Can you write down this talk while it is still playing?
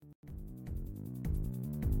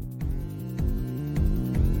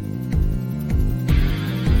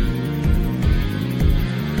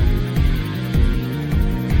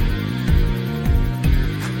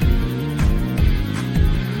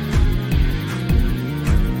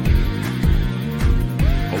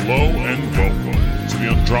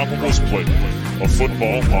Undroppables Playbook, a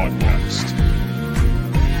football podcast.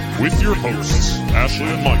 With your hosts, Ashley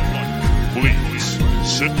and Michael, please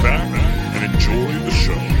sit back and enjoy the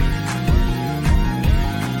show.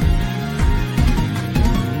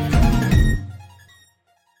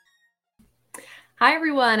 Hi,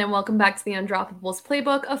 everyone, and welcome back to the Undroppables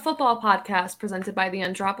Playbook, a football podcast presented by the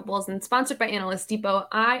Undroppables and sponsored by Analyst Depot.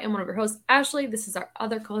 I am one of your hosts, Ashley. This is our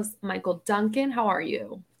other co-host, Michael Duncan. How are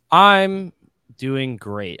you? I'm doing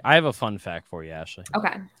great. I have a fun fact for you, Ashley.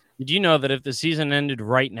 Okay. Did you know that if the season ended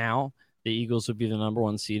right now, the Eagles would be the number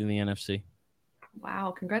one seed in the NFC?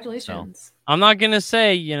 Wow, congratulations. So, I'm not going to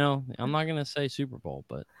say, Super Bowl,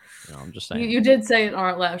 but, I'm just saying. You did say it on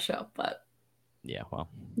our last show, but... Yeah, well.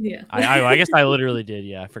 Yeah. I guess I literally did.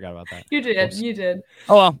 Yeah, I forgot about that. You did.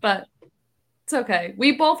 Oh, well. But it's okay.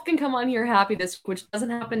 We both can come on here happy this week, which doesn't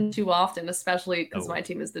happen too often, especially because my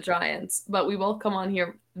team is the Giants. But we both come on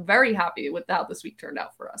here very happy with how this week turned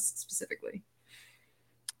out for us specifically.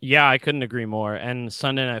 Yeah, I couldn't agree more. And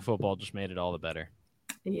Sunday Night Football just made it all the better.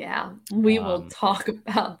 Yeah, we will talk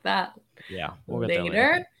about that we'll get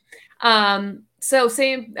later. So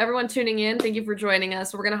everyone tuning in, thank you for joining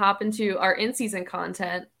us. We're going to hop into our in-season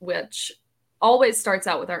content, which always starts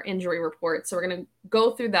out with our injury report. So we're going to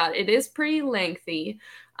go through that. It is pretty lengthy,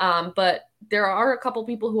 but there are a couple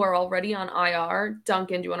people who are already on IR.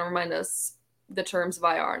 Duncan, do you want to remind us the terms of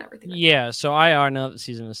IR and everything? So IR, now that the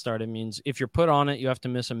season has started, means if you're put on it, you have to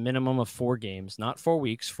miss a minimum of 4 games, not 4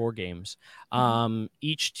 weeks, 4 games.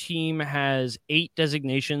 Each team has 8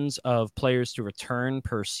 designations of players to return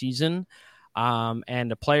per season.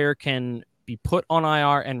 And a player can be put on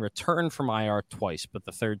IR and return from IR twice, but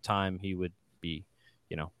the third time he would be,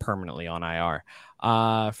 permanently on IR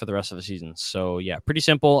for the rest of the season. So, yeah, pretty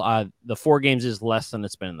simple. The 4 games is less than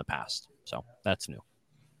it's been in the past. So that's new.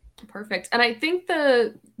 Perfect. And I think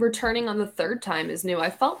the returning on the third time is new. I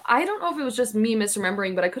don't know if it was just me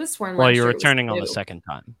misremembering, but I could have sworn last year you're returning on the second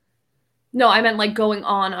time. No, I meant like going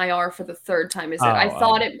on IR for the third time. Is it?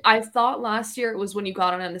 I thought last year it was when you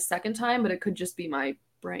got on the second time, but it could just be my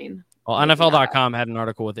brain. Well, NFL.com had an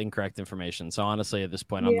article with incorrect information. So honestly, at this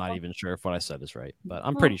point, I'm not even sure if what I said is right, but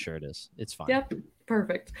I'm pretty sure it is. It's fine. Yep.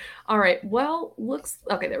 Perfect. All right. Well,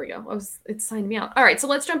 okay. There we go. It signed me out. All right. So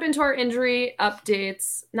let's jump into our injury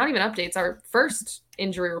updates. Not even updates. Our first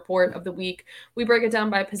injury report of the week. We break it down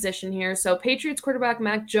by position here. So Patriots quarterback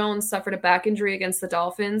Mac Jones suffered a back injury against the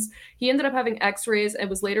Dolphins. He ended up having x-rays and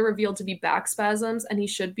was later revealed to be back spasms, and he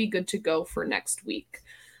should be good to go for next week.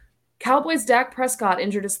 Cowboys' Dak Prescott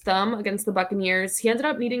injured his thumb against the Buccaneers. He ended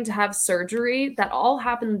up needing to have surgery. That all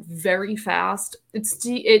happened very fast.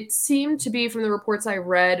 It seemed to be, from the reports I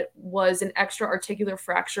read, was an extra articular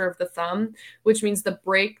fracture of the thumb, which means the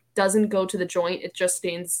break doesn't go to the joint. It just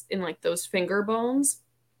stays in like those finger bones.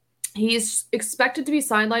 He's expected to be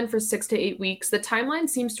sidelined for 6 to 8 weeks. The timeline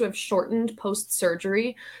seems to have shortened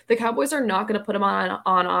post-surgery. The Cowboys are not going to put him on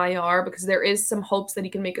IR because there is some hopes that he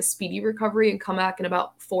can make a speedy recovery and come back in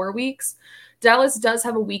about 4 weeks. Dallas does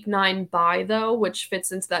have a week 9 bye, though, which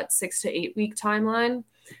fits into that 6 to 8 week timeline.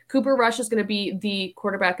 Cooper Rush is going to be the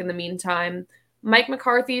quarterback in the meantime. Mike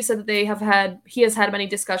McCarthy said that he has had many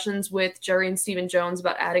discussions with Jerry and Stephen Jones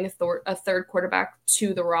about adding a third quarterback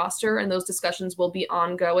to the roster, and those discussions will be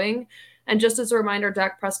ongoing. And just as a reminder,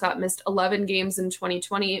 Dak Prescott missed 11 games in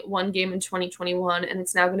 2020, 1 game in 2021, and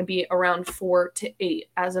it's now going to be around 4 to 8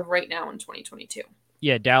 as of right now in 2022.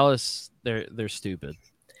 Yeah, Dallas, they're stupid.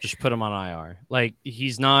 Just put him on IR. Like,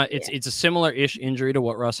 he's not. It's a similar-ish injury to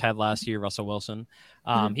what Russ had last year, Russell Wilson.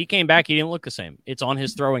 He came back. He didn't look the same. It's on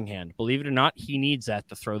his throwing hand. Believe it or not, he needs that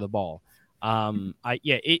to throw the ball.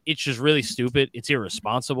 It's just really stupid. It's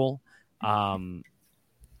irresponsible.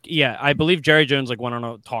 I believe Jerry Jones went on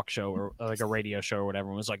a talk show or like a radio show or whatever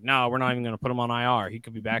and was like, no, we're not even going to put him on IR. He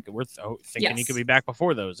could be back. We're thinking he could be back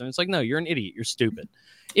before those. And it's like, no, you're an idiot. You're stupid.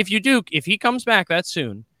 If he comes back that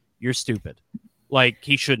soon, you're stupid. Like,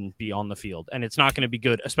 he shouldn't be on the field, and it's not going to be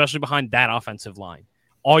good, especially behind that offensive line.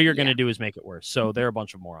 All you're going to do is make it worse. So they're a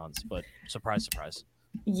bunch of morons, but surprise, surprise.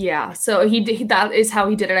 Yeah, so that is how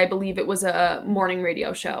he did it. I believe it was a morning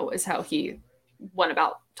radio show is how he went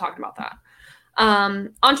about talking about that.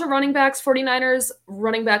 Onto running backs. 49ers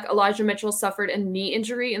running back Elijah Mitchell suffered a knee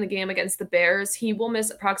injury in the game against the Bears. He will miss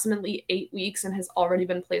approximately 8 weeks and has already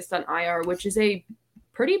been placed on IR, which is a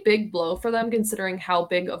pretty big blow for them considering how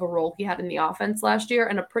big of a role he had in the offense last year,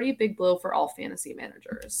 and a pretty big blow for all fantasy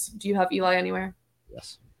managers. Do you have Eli anywhere?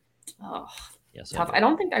 Yes. Oh, yes. Tough. I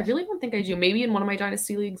really don't think I do. Maybe in one of my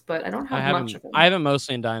dynasty leagues, but I don't have much of him. I have him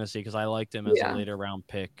mostly in dynasty because I liked him as a later round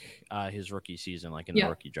pick his rookie season, like in the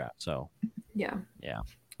rookie draft. So yeah.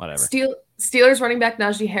 whatever. Steelers running back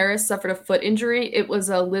Najee Harris suffered a foot injury. It was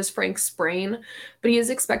a Liz Frank sprain, but he is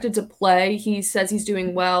expected to play. He says he's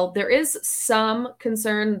doing well. There is some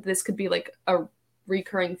concern this could be like a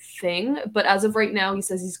recurring thing, but as of right now, he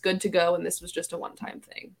says he's good to go, and this was just a one-time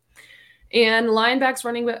thing. And Lions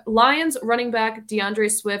running back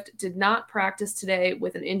DeAndre Swift did not practice today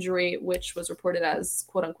with an injury, which was reported as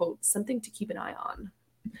quote-unquote something to keep an eye on.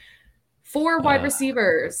 For wide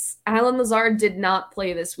receivers, Allen Lazard did not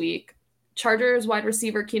play this week. Chargers wide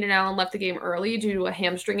receiver Keenan Allen left the game early due to a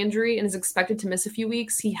hamstring injury and is expected to miss a few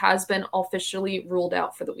weeks. He has been officially ruled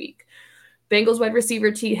out for the week. Bengals wide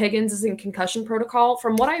receiver T. Higgins is in concussion protocol.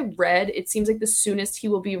 From what I read, it seems like the soonest he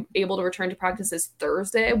will be able to return to practice is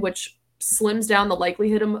Thursday, which slims down the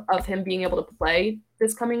likelihood of him being able to play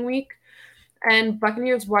this coming week. And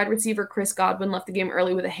Buccaneers wide receiver Chris Godwin left the game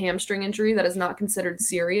early with a hamstring injury that is not considered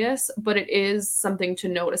serious, but it is something to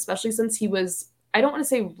note, especially since he was, I don't want to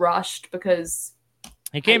say rushed because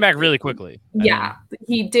he came back really quickly.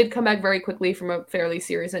 He did come back very quickly from a fairly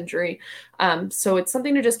serious injury. So it's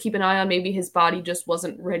something to just keep an eye on. Maybe his body just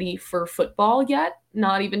wasn't ready for football yet.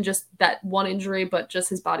 Not even just that one injury, but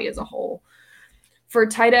just his body as a whole. For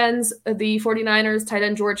tight ends, the 49ers tight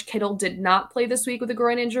end George Kittle did not play this week with a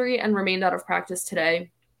groin injury and remained out of practice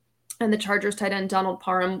today. And the Chargers tight end Donald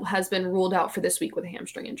Parham has been ruled out for this week with a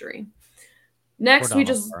hamstring injury. Next,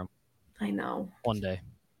 I know. One day.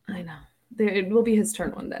 I know. It will be his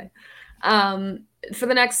turn one day. For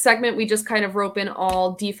the next segment, we just kind of rope in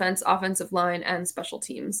all defense, offensive line, and special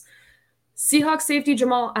teams. Seahawks safety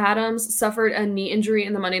Jamal Adams suffered a knee injury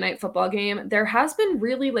in the Monday Night Football game. There has been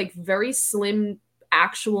really very slim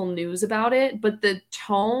actual news about it, but the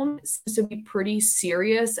tone seems to be pretty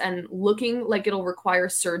serious and looking like it'll require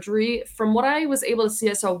surgery. From what I was able to see,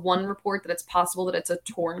 I saw one report that it's possible that it's a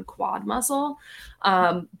torn quad muscle,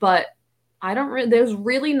 but there's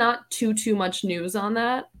really not too much news on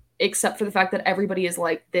that, except for the fact that everybody is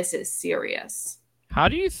like, this is serious. How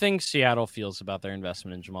do you think Seattle feels about their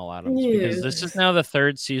investment in Jamal Adams? Because this is now the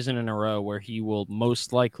third season in a row where he will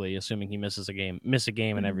most likely, assuming he misses a game,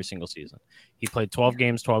 in every single season. He played 12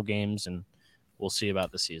 games, and we'll see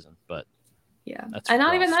about the season. But yeah, and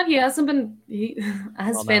not even that, he hasn't been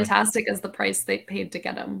as fantastic as the price they paid to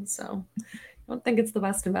get him. So I don't think it's the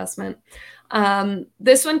best investment.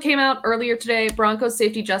 This one came out earlier today. Broncos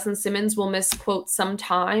safety Justin Simmons will miss, quote, some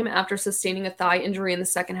time after sustaining a thigh injury in the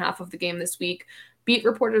second half of the game this week. Beat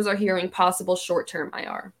reporters are hearing possible short-term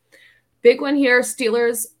IR. Big one here,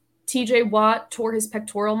 Steelers. TJ Watt tore his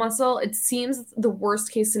pectoral muscle. It seems the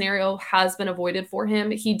worst-case scenario has been avoided for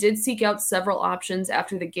him. He did seek out several options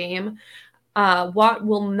after the game. Watt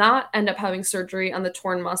will not end up having surgery on the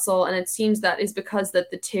torn muscle, and it seems that is because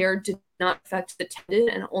that the tear did not affect the tendon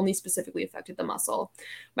and only specifically affected the muscle.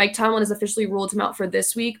 Mike Tomlin has officially ruled him out for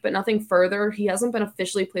this week, but nothing further. He hasn't been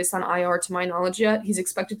officially placed on IR to my knowledge yet. He's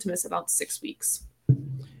expected to miss about 6 weeks.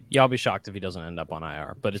 Yeah, I'll be shocked if he doesn't end up on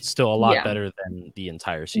IR, but it's still a lot better than the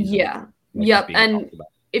entire season. Yeah. Yep. And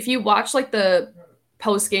if you watch the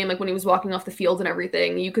post game, when he was walking off the field and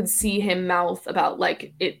everything, you could see him mouth about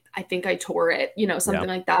I think I tore it, something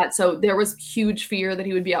like that. So there was huge fear that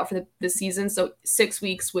he would be out for the season. So 6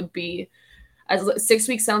 weeks would be, 6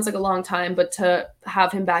 weeks sounds like a long time, but to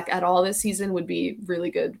have him back at all this season would be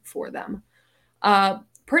really good for them.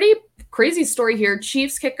 Pretty crazy story here.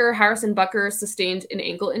 Chiefs kicker Harrison Butker sustained an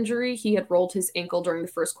ankle injury. He had rolled his ankle during the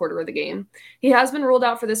first quarter of the game. He has been ruled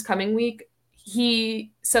out for this coming week.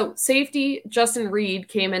 Safety Justin Reed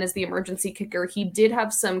came in as the emergency kicker. He did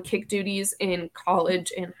have some kick duties in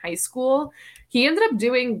college and high school. He ended up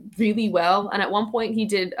doing really well. And at one point he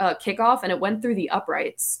did a kickoff and it went through the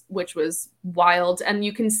uprights, which was wild. And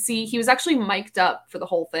you can see he was actually mic'd up for the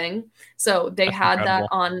whole thing. So they had incredible.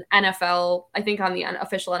 That on NFL, I think on the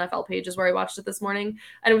official NFL page is where I watched it this morning.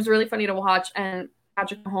 And it was really funny to watch. And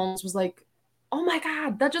Patrick Mahomes was like, oh my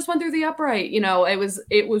God, that just went through the upright.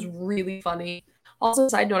 It was really funny. Also,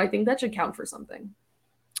 side note, I think that should count for something.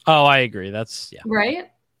 Oh, I agree. That's right.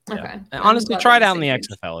 Yeah. Okay. And honestly, try it out in the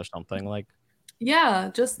XFL or something Yeah,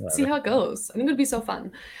 just see how it goes. I think it would be so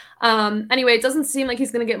fun. Anyway, it doesn't seem like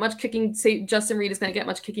he's going to get much kicking. Justin Reed is going to get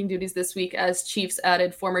much kicking duties this week as Chiefs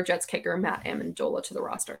added former Jets kicker Matt Amendola to the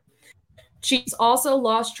roster. Chiefs also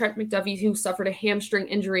lost Trent McDuffie, who suffered a hamstring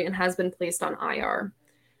injury and has been placed on IR.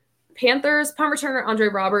 Panthers punt returner Andre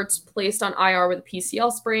Roberts placed on IR with a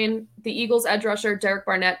PCL sprain. The Eagles edge rusher Derek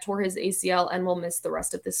Barnett tore his ACL and will miss the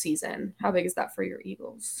rest of the season. How big is that for your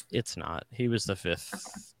Eagles? It's not. He was the fifth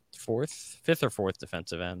or fourth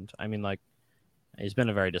defensive end. I mean, he's been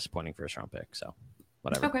a very disappointing first round pick. So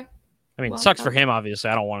whatever. Okay. I mean, it sucks for him. Obviously,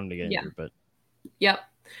 I don't want him to get injured, but yep.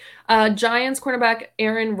 Giants cornerback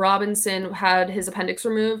Aaron Robinson had his appendix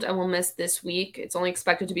removed and will miss this week. It's only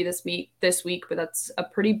expected to be this week, but that's a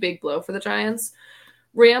pretty big blow for the Giants.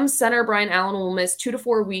 Rams center Brian Allen will miss 2 to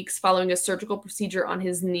 4 weeks following a surgical procedure on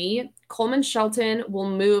his knee. Coleman Shelton will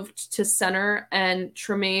move to center, and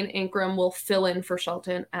Tremaine Ingram will fill in for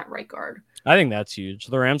Shelton at right guard. I think that's huge.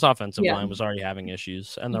 The Rams' offensive line was already having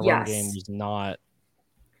issues, and the run game was not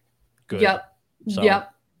good. So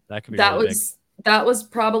that could be really big. That was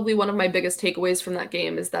probably one of my biggest takeaways from that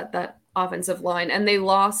game, is that offensive line. And they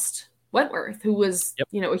lost Wentworth, who was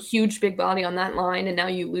a huge big body on that line, and now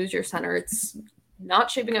you lose your center. It's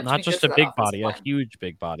not shaping up to be not just a big body, a huge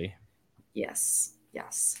big body. Yes.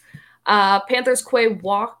 Panthers Quay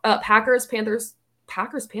Packers Panthers.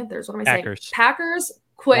 What am I saying? Packers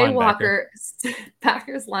Quay Walker.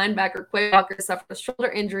 Packers linebacker Quay Walker suffered a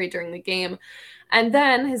shoulder injury during the game, and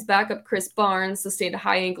then his backup Chris Barnes sustained a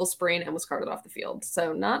high ankle sprain and was carted off the field.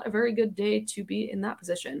 So not a very good day to be in that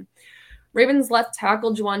position. Ravens left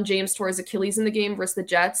tackle Juwan James tore his Achilles in the game versus the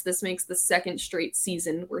Jets. This makes the second straight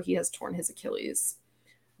season where he has torn his Achilles.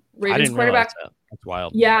 Ravens quarterback. That's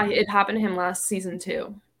wild. Yeah, it happened to him last season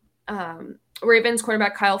too. Ravens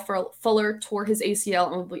quarterback Kyle Fuller tore his ACL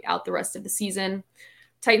and will be out the rest of the season.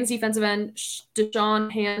 Titans defensive end Deshaun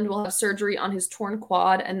Hand will have surgery on his torn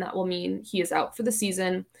quad, and that will mean he is out for the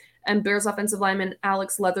season. And Bears offensive lineman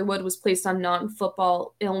Alex Leatherwood was placed on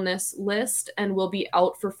non-football illness list and will be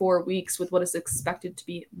out for 4 weeks with what is expected to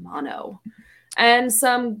be mono. And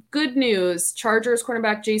some good news. Chargers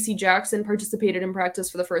cornerback J.C. Jackson participated in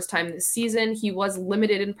practice for the first time this season. He was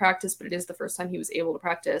limited in practice, but it is the first time he was able to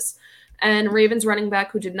practice. And Ravens running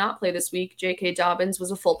back who did not play this week, J.K. Dobbins,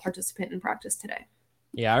 was a full participant in practice today.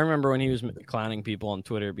 Yeah, I remember when he was clowning people on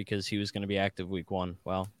Twitter because he was going to be active week 1.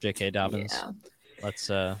 Well, J.K. Dobbins. Yeah.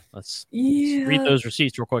 Let's read those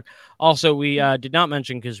receipts real quick. Also, we did not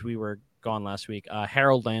mention, because we were gone last week,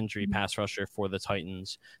 Harold Landry, pass rusher for the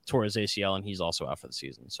Titans, tore his ACL, and he's also out for the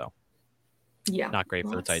season. So, not great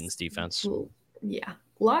for the Titans defense. Yeah,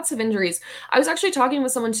 lots of injuries. I was actually talking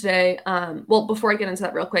with someone today. Well, before I get into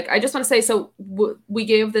that real quick, I just want to say, so we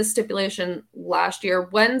gave this stipulation last year.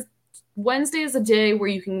 Wednesday is a day where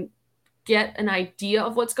you can get an idea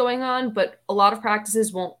of what's going on, but a lot of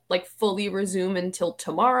practices won't fully resume until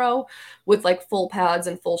tomorrow with full pads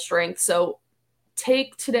and full strength. So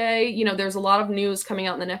take today, there's a lot of news coming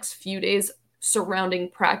out in the next few days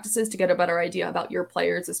surrounding practices to get a better idea about your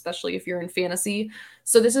players, especially if you're in fantasy.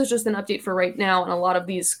 So this is just an update for right now. And a lot of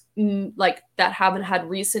these that haven't had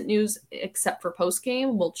recent news except for post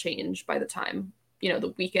game will change by the time,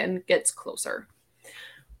 the weekend gets closer.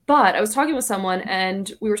 But I was talking with someone,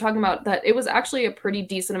 and we were talking about that it was actually a pretty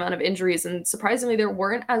decent amount of injuries. And surprisingly, there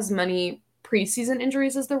weren't as many preseason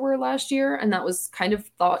injuries as there were last year. And that was kind of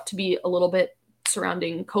thought to be a little bit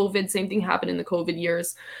surrounding COVID. Same thing happened in the COVID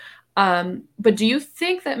years. But do you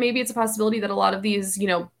think that maybe it's a possibility that a lot of these,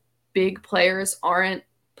 big players aren't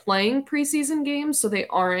playing preseason games, so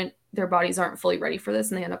their bodies aren't fully ready for this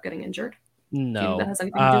and they end up getting injured? No, that has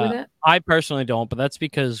anything to do with it? I personally don't, but that's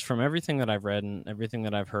because from everything that I've read and everything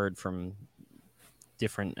that I've heard from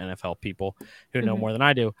different NFL people who know more than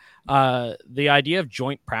I do, the idea of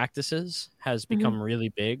joint practices has become really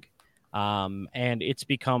big. And it's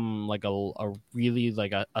become a really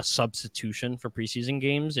a substitution for preseason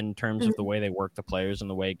games in terms of the way they work the players and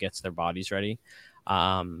the way it gets their bodies ready.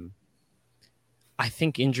 I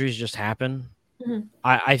think injuries just happen.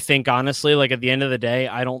 I think honestly, at the end of the day,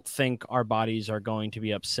 I don't think our bodies are going to be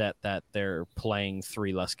upset that they're playing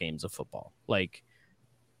 3 less games of football.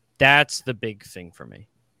 That's the big thing for me.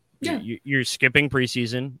 Yeah. You're skipping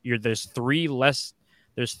preseason.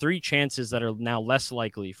 There's 3 chances that are now less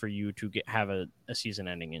likely for you to have a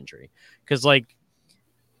season-ending injury. Because the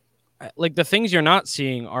things you're not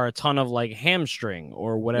seeing are a ton of hamstring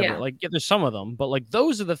or whatever. Yeah. There's some of them, but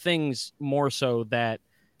those are the things more so that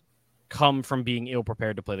come from being ill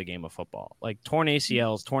prepared to play the game of football. Torn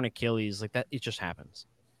ACLs, torn Achilles, that it just happens.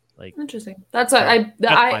 Interesting. That's I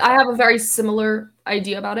have a very similar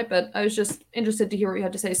idea about it, but I was just interested to hear what you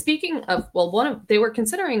had to say. Speaking of, they were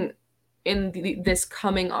considering in this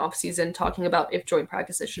coming off season talking about if joint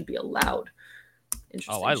practices should be allowed.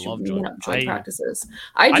 Interesting. Oh, I love joint practices.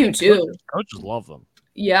 I do too. Coaches love them.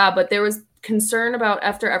 Yeah, but there was concern about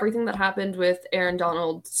after everything that happened with Aaron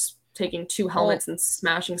Donald taking 2 helmets and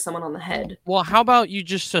smashing someone on the head. Well, how about you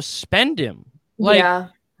just suspend him?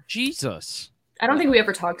 Jesus. I don't think we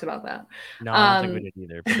ever talked about that. No, I don't think we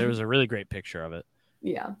did either. But there was a really great picture of it.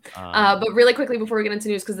 Yeah. But really quickly before we get into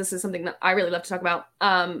news, because this is something that I really love to talk about.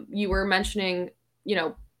 You were mentioning,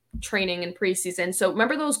 training in preseason. So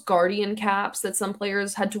remember those Guardian caps that some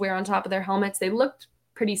players had to wear on top of their helmets? They looked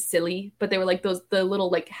pretty silly, but they were like the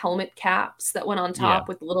little like helmet caps that went on top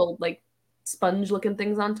with little like sponge looking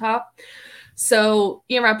things on top. So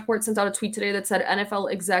Ian Rappaport sent out a tweet today that said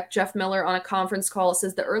NFL exec Jeff Miller on a conference call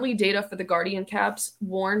says the early data for the Guardian caps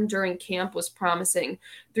worn during camp was promising.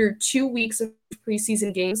 Through 2 weeks of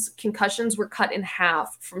preseason games, concussions were cut in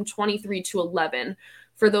half from 23 to 11.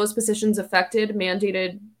 For those positions affected,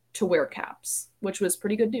 mandated to wear caps, which was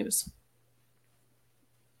pretty good news.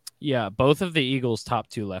 Yeah, both of the Eagles' top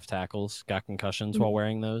 2 left tackles got concussions while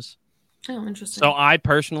wearing those. Oh, interesting. So I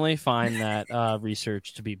personally find that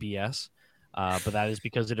research to be BS. But that is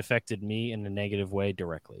because it affected me in a negative way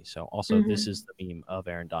directly. So also, this is the meme of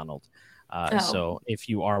Aaron Donald. So if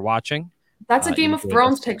you are watching, that's a Game of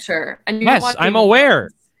Thrones picture. And yes, I'm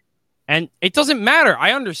aware. And it doesn't matter.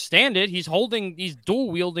 I understand it. He's holding these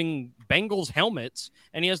dual wielding Bengals helmets,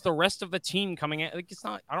 and he has the rest of the team coming at. Like, it's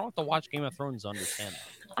not. I don't have to watch Game of Thrones to understand that.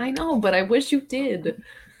 I know, but I wish you did.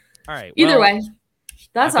 All right. Either way,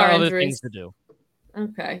 that's our other injuries. things to do.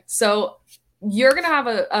 Okay, so you're going to have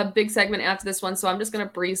a big segment after this one, so I'm just going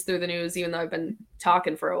to breeze through the news, even though I've been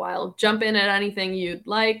talking for a while. Jump in at anything you'd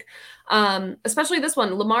like, especially this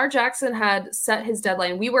one. Lamar Jackson had set his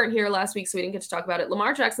deadline. We weren't here last week, so we didn't get to talk about it.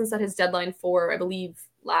 Lamar Jackson set his deadline for, I believe,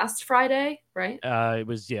 last Friday, right? It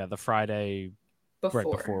was, the Friday right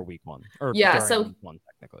before week 1. Or so week 1,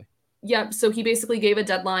 technically. Yeah, so he basically gave a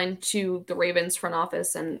deadline to the Ravens front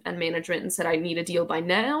office and management and said, I need a deal by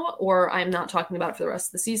now, or I'm not talking about it for the rest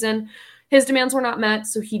of the season. His demands were not met,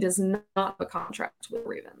 so he does not have a contract with the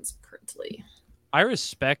Ravens currently. I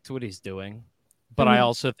respect what he's doing, but I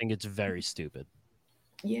also think it's very stupid.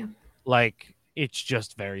 Yeah. Like, it's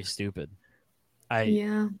just very stupid.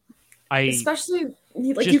 Especially,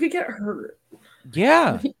 like, you could get hurt.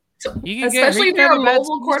 Yeah. Especially if you're a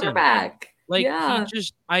mobile quarterback. Like,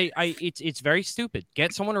 it's very stupid.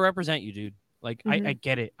 Get someone to represent you, dude. Like, I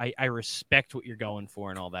get it. I respect what you're going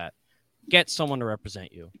for and all that. Get someone to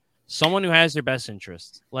represent you. Someone who has your best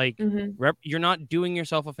interests. Like, you're not doing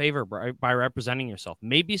yourself a favor by representing yourself.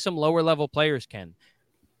 Maybe some lower level players can.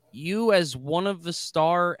 You, as one of the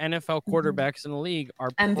star NFL quarterbacks in the league, are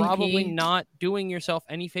MVP. Probably not doing yourself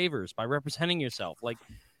any favors by representing yourself. Like,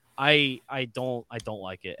 I don't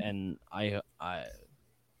like it, and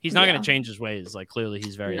he's not going to change his ways. Like, clearly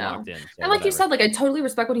he's very locked in. So and like you said, like, I totally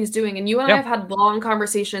respect what he's doing. And you and I have had long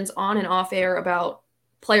conversations on and off air about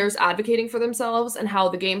players advocating for themselves and how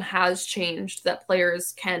the game has changed, that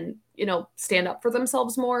players can, stand up for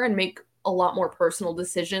themselves more and make a lot more personal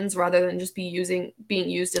decisions rather than just being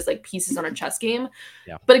used as like pieces on a chess game.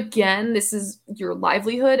 Yeah. But again, this is your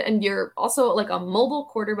livelihood, and you're also like a mobile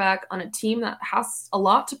quarterback on a team that has a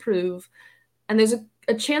lot to prove. And there's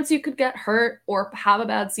a chance you could get hurt or have a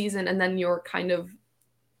bad season, and then you're kind of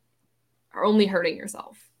are only hurting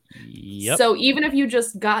yourself. Yep. So even if you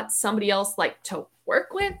just got somebody else like to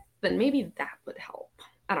work with, then maybe that would help.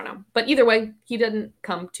 I don't know. But either way, he didn't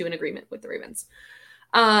come to an agreement with the Ravens.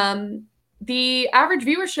 The average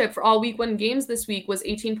viewership for all week 1 games this week was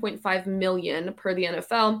 18.5 million per the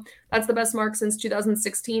NFL. That's the best mark since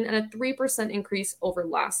 2016 and a 3% increase over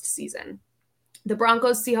last season. The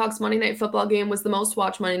Broncos-Seahawks Monday Night Football game was the most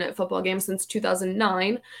watched Monday Night Football game since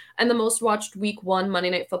 2009 and the most watched Week 1 Monday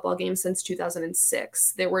Night Football game since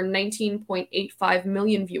 2006. There were 19.85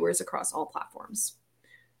 million viewers across all platforms.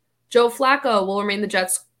 Joe Flacco will remain the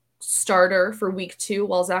Jets' starter for Week 2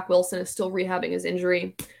 while Zach Wilson is still rehabbing his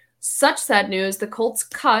injury. Such sad news. The Colts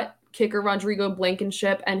cut kicker Rodrigo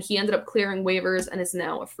Blankenship, and he ended up clearing waivers and is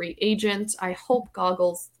now a free agent. I hope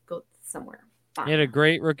Goggles go somewhere. He had a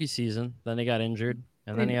great rookie season. Then he got injured.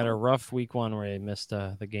 And then he had a rough week 1 where he missed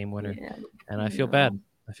the game winner. Yeah, and I feel bad.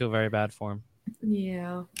 I feel very bad for him.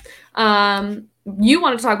 Yeah. You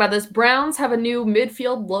want to talk about this. Browns have a new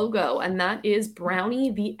midfield logo, and that is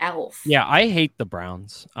Brownie the Elf. Yeah, I hate the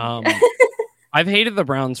Browns. I've hated the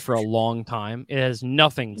Browns for a long time. It has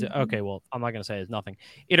nothing to... Okay, well, I'm not going to say it has nothing.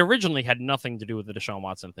 It originally had nothing to do with the Deshaun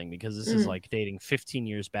Watson thing because this is like dating 15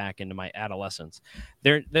 years back into my adolescence.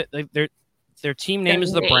 Their team name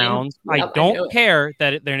is the Browns. Yep, I don't care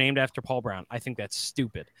that they're named after Paul Brown. I think that's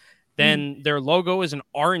stupid. Then their logo is an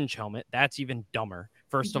orange helmet. That's even dumber.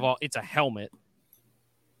 First of all, it's a helmet.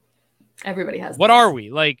 Everybody has. What are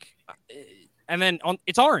we like? And then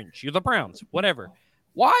it's orange. You're the Browns. Whatever.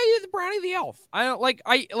 Why is Brownie the Elf? I don't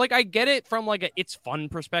I get it from like it's fun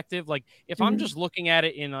perspective. Like if I'm just looking at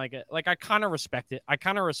it in I kind of respect it. I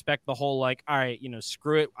kind of respect the whole all right,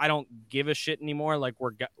 screw it. I don't give a shit anymore. Like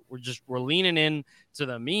we're leaning in to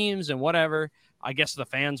the memes and whatever. I guess the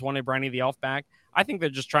fans wanted Brownie the Elf back. I think they're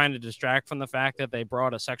just trying to distract from the fact that they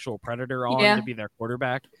brought a sexual predator on to be their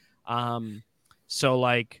quarterback. So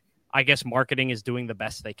I guess marketing is doing the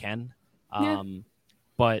best they can. Yeah.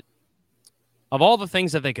 But of all the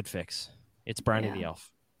things that they could fix, it's Brownie the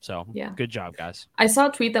Elf. So yeah. Good job, guys. I saw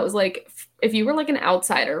a tweet that was like, if you were like an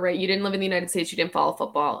outsider, right? You didn't live in the United States, you didn't follow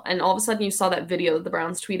football, and all of a sudden you saw that video that the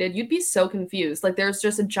Browns tweeted, you'd be so confused. Like there's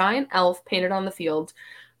just a giant elf painted on the field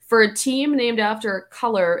for a team named after a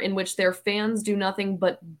color in which their fans do nothing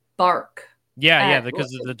but bark. Yeah,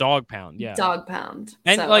 because of the dog pound. Yeah. Dog pound.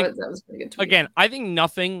 And so like, that was a pretty good tweet. Again, I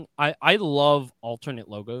think I love alternate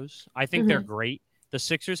logos. I think they're great. The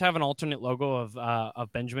Sixers have an alternate logo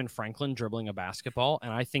of Benjamin Franklin dribbling a basketball,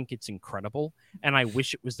 and I think it's incredible. And I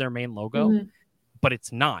wish it was their main logo, but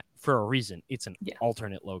it's not for a reason. It's an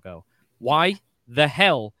alternate logo. Why the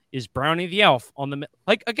hell is Brownie the Elf on the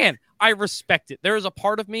like? Again, I respect it. There is a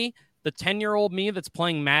part of me, the 10-year-old me that's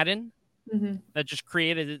playing Madden, that just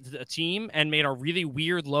created a team and made a really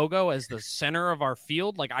weird logo as the center of our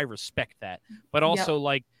field. Like I respect that, but also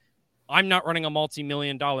like. I'm not running a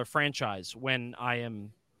multi-million-dollar franchise when I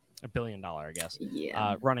am $1 billion, I guess.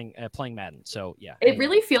 Yeah. Playing Madden. So yeah. It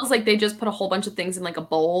really feels like they just put a whole bunch of things in like a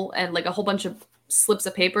bowl and like a whole bunch of slips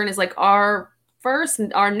of paper, and it's like our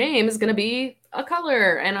name is going to be a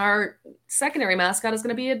color, and our secondary mascot is going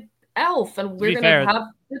to be an elf, and we're going to have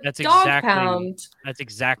the dog pound. That's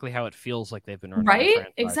exactly how it feels like they've been running. Right?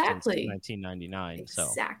 Exactly. Since 1999.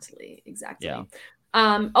 Exactly. Yeah.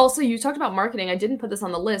 Also, you talked about marketing. I didn't put this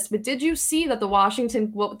on the list, but did you see that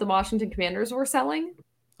what the Washington Commanders were selling?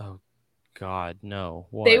 Oh, God, no.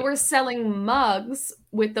 What? They were selling mugs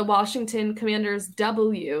with the Washington Commanders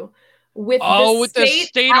W with the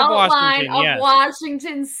state outline of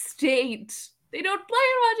Washington State. They don't play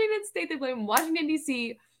in Washington State. They play in Washington,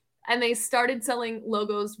 D.C., and they started selling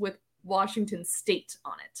logos with Washington State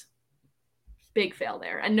on it. Big fail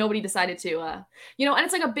there. And nobody decided to, and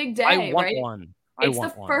it's like a big day, I want right? one. It's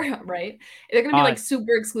the first, right? They're going to be like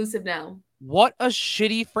super exclusive now. What a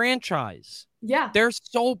shitty franchise. Yeah. They're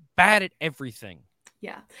so bad at everything.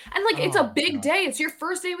 Yeah. And like, it's a big day. It's your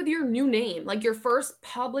first day with your new name, like your first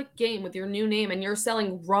public game with your new name, and you're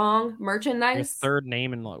selling wrong merchandise. Your third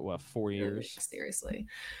name in like, what, 4 years? Seriously.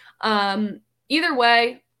 Either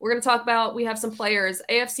way, we're going to talk about, we have some players.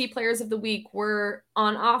 AFC players of the week were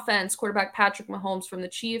on offense, quarterback Patrick Mahomes from the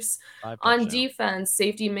Chiefs. On defense,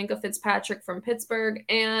 safety Minka Fitzpatrick from Pittsburgh.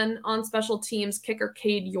 And on special teams, kicker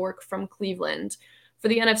Cade York from Cleveland. For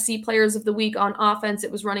the NFC players of the week, on offense,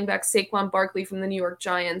 it was running back Saquon Barkley from the New York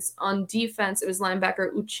Giants. On defense, it was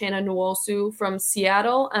linebacker Uchenna Nwosu from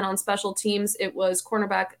Seattle. And on special teams, it was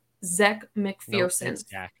cornerback Zach McPherson. No, it's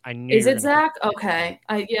Zach. I knew. Is it Zach? Okay.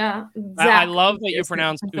 Zach I love that you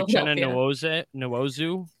pronounced Uchenna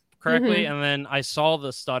Nwosu correctly, and then I saw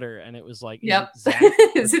the stutter, and it was like, yep.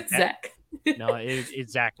 Is it Zach? No,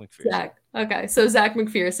 it's Zach McPherson. Zach. Okay, so Zach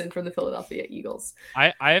McPherson from the Philadelphia Eagles.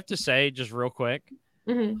 I have to say, just real quick,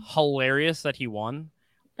 hilarious that he won.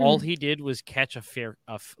 All he did was catch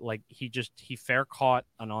he fair caught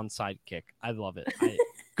an onside kick. I love it.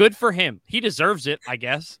 Good for him. He deserves it, I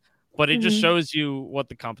guess. But it just shows you what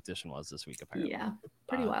the competition was this week, apparently. Yeah,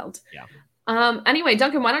 pretty wild. Yeah. Anyway,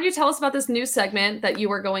 Duncan, why don't you tell us about this new segment that you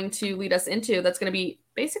are going to lead us into? That's going to be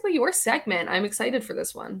basically your segment. I'm excited for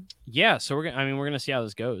this one. Yeah, so we're gonna see how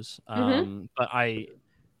this goes. But I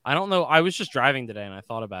don't know. I was just driving today and I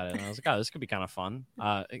thought about it and I was like, oh, this could be kind of fun.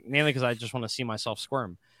 Mainly because I just want to see myself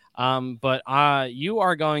squirm. But you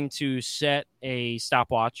are going to set a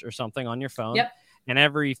stopwatch or something on your phone. Yep. And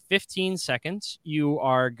every 15 seconds, you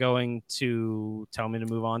are going to tell me to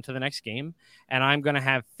move on to the next game. And I'm going to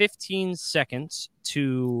have 15 seconds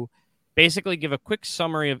to basically give a quick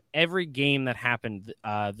summary of every game that happened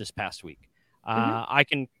this past week. I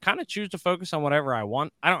can kind of choose to focus on whatever I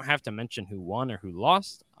want. I don't have to mention who won or who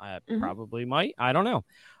lost. I probably might. I don't know.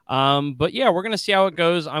 But yeah, we're going to see how it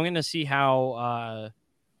goes. I'm going to see how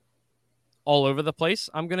all over the place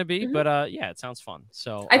I'm going to be. But yeah, it sounds fun.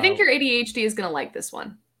 So I think your ADHD is going to like this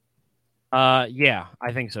one. Yeah,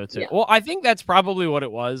 I think so too. Yeah. Well, I think that's probably what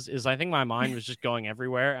it was, is I think my mind was just going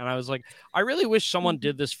everywhere. And I was like, I really wish someone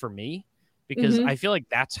did this for me, because I feel like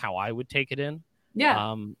that's how I would take it in.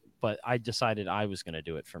 Yeah. But I decided I was going to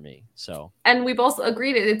do it for me. So, and we've also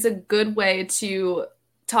agreed it's a good way to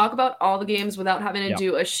talk about all the games without having to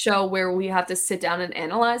do a show where we have to sit down and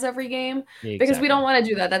analyze every game, because we don't want to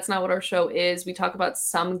do that. That's not what our show is. We talk about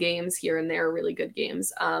some games here and there, really good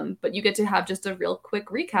games. But you get to have just a real quick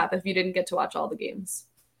recap if you didn't get to watch all the games.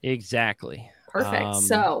 Exactly. Perfect.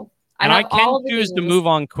 So I can choose to move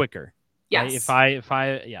on quicker. Yes. If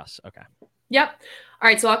I yes. Okay. Yep. All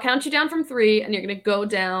right. So I'll count you down from 3 and you're going to go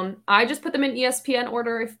down. I just put them in ESPN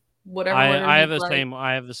order. If whatever. I have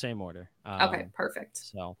the same order. Okay, perfect.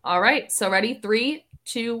 So all right. So ready? 3,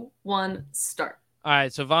 2, 1, start. All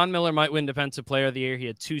right, so Von Miller might win Defensive Player of the Year. He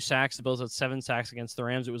had 2 sacks. The Bills had 7 sacks against the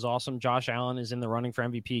Rams. It was awesome. Josh Allen is in the running for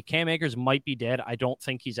MVP. Cam Akers might be dead. I don't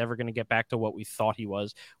think he's ever going to get back to what we thought he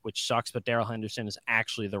was, which sucks. But Darrell Henderson is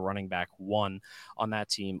actually the running back 1 on that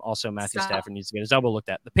team. Also, Matthew Stafford needs to get his elbow looked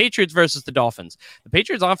at. The Patriots versus the Dolphins. The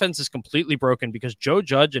Patriots offense is completely broken because Joe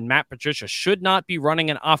Judge and Matt Patricia should not be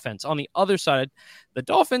running an offense. On the other side, the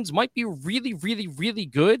Dolphins might be really, really, really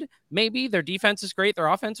good. Maybe their defense is great. Their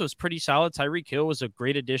offense was pretty solid. Tyreek Hill was a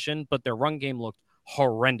great addition, but their run game looked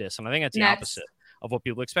horrendous. And I think that's the opposite of what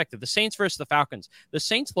people expected. The Saints versus the Falcons. The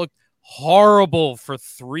Saints looked horrible for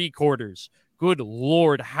 3 quarters. Good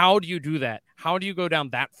Lord, how do you do that? How do you go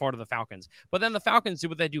down that far to the Falcons? But then the Falcons did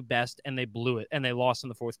what they do best, and they blew it, and they lost in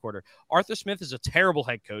the 4th quarter. Arthur Smith is a terrible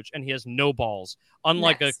head coach, and he has no balls,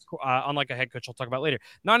 unlike a head coach I'll talk about later.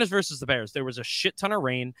 Niners versus the Bears. There was a shit ton of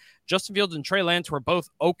rain. Justin Fields and Trey Lance were both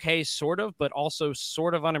okay, sort of, but also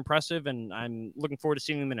sort of unimpressive, and I'm looking forward to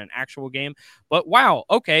seeing them in an actual game. But wow,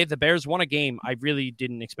 okay, the Bears won a game. I really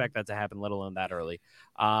didn't expect that to happen, let alone that early.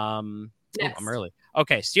 I'm early.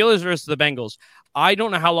 Okay, Steelers versus the Bengals. I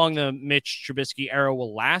don't know how long the Mitch Trubisky era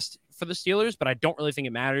will last for the Steelers, but I don't really think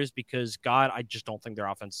it matters because, God, I just don't think their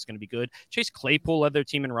offense is going to be good. Chase Claypool led their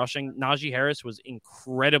team in rushing. Najee Harris was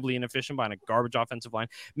incredibly inefficient behind a garbage offensive line.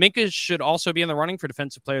 Minka should also be in the running for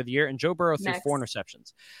Defensive Player of the Year, and Joe Burrow threw 4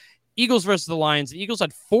 interceptions. Eagles versus the Lions. The Eagles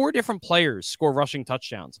had 4 different players score rushing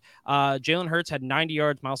touchdowns. Jalen Hurts had 90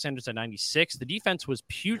 yards. Miles Sanders had 96. The defense was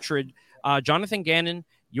putrid. Jonathan Gannon,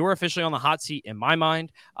 you're officially on the hot seat in my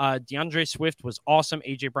mind. DeAndre Swift was awesome.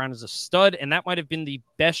 A.J. Brown is a stud, and that might have been the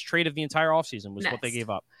best trade of the entire offseason was what they gave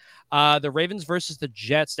up. The Ravens versus the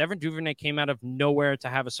Jets. Devin Duvernay came out of nowhere to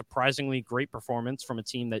have a surprisingly great performance from a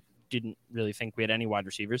team that didn't really think we had any wide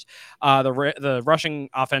receivers. The rushing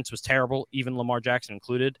offense was terrible, even Lamar Jackson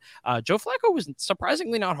included. Joe Flacco was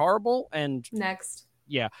surprisingly not horrible. And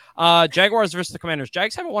yeah. Jaguars versus the Commanders.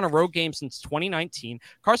 Jags haven't won a road game since 2019.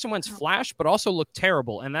 Carson Wentz flashed, but also looked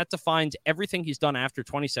terrible, and that defines everything he's done after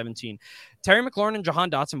 2017. Terry McLaurin and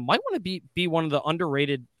Jahan Dotson might want to be one of the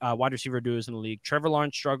underrated wide receiver duos in the league. Trevor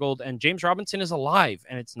Lawrence struggled, and James Robinson is alive,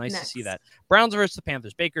 and it's nice to see that. Browns versus the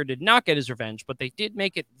Panthers. Baker did not get his revenge, but they did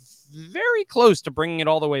make it very close to bringing it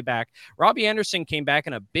all the way back. Robbie Anderson came back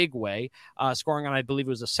in a big way, scoring on, I believe it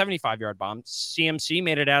was a 75-yard bomb. CMC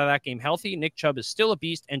made it out of that game healthy. Nick Chubb is still a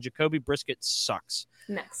beast, and Jacoby Brissett sucks.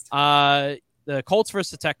 The Colts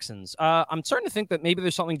versus the Texans. I'm starting to think that maybe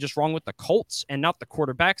there's something just wrong with the Colts and not the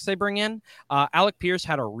quarterbacks they bring in. Alec Pierce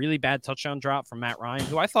had a really bad touchdown drop from Matt Ryan,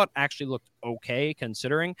 who I thought actually looked okay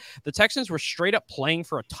considering. The Texans were straight up playing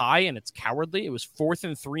for a tie, and it's cowardly. It was 4th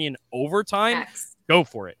and 3 in overtime. Go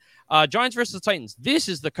for it. Giants versus the Titans. This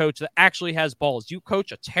is the coach that actually has balls. You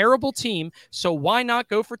coach a terrible team, so why not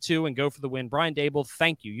go for 2 and go for the win? Brian Dable,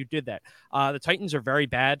 thank you. You did that. The Titans are very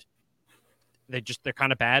bad. They're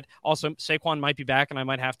kind of bad. Also, Saquon might be back, and I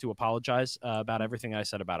might have to apologize about everything I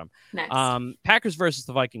said about him. Packers versus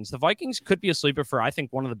the Vikings. The Vikings could be a sleeper for, I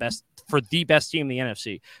think, the best team in the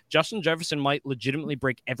NFC. Justin Jefferson might legitimately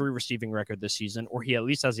break every receiving record this season, or he at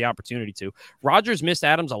least has the opportunity to. Rodgers missed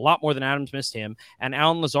Adams a lot more than Adams missed him, and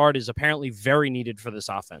Allen Lazard is apparently very needed for this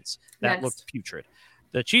offense. That looked putrid.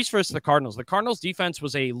 The Chiefs versus the Cardinals. The Cardinals defense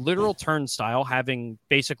was a literal turnstile, having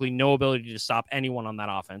basically no ability to stop anyone on that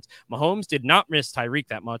offense. Mahomes did not miss Tyreek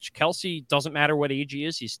that much. Kelsey, doesn't matter what age he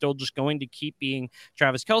is. He's still just going to keep being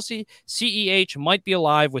Travis Kelsey. CEH might be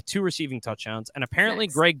alive with 2 receiving touchdowns. And apparently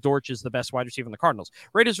Greg Dortch is the best wide receiver in the Cardinals.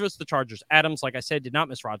 Raiders versus the Chargers. Adams, like I said, did not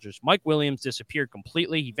miss Rodgers. Mike Williams disappeared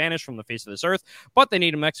completely. He vanished from the face of this earth. But they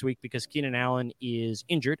need him next week because Keenan Allen is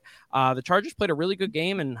injured. The Chargers played a really good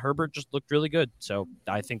game, and Herbert just looked really good. So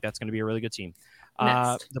I think that's going to be a really good team.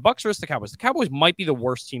 The Bucs versus the Cowboys. The Cowboys might be the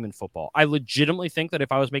worst team in football. I legitimately think that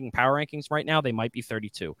if I was making power rankings right now, they might be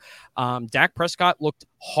 32. Dak Prescott looked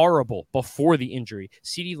horrible before the injury.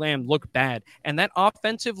 CeeDee Lamb looked bad. And that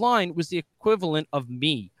offensive line was the equivalent of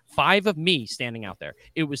 5 of me standing out there.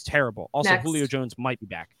 It was terrible. Also, Julio Jones might be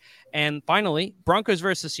back. And finally, Broncos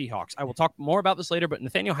versus Seahawks. I will talk more about this later, but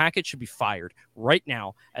Nathaniel Hackett should be fired right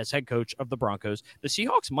now as head coach of the Broncos. The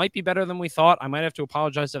Seahawks might be better than we thought. I might have to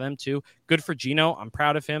apologize to them too. Good for Geno. I'm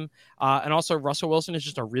proud of him. And also, Russell Wilson is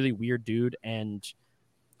just a really weird dude, and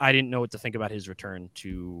I didn't know what to think about his return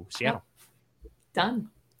to Seattle. Done.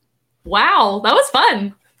 Wow, that was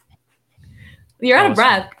fun. You're out of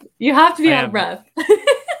breath. You have to be out of breath.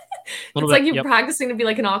 It's like you're practicing to be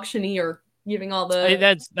like an auctioneer, giving all the...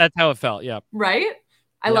 That's how it felt, yeah. Right?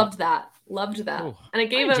 I loved that. Ooh, and it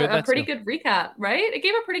gave a pretty good recap, right? It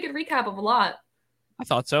gave a pretty good recap of a lot. I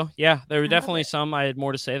thought so, yeah. There were definitely some I had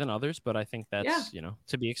more to say than others, but I think that's,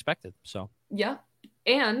 to be expected, so. Yeah.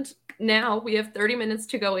 And now we have 30 minutes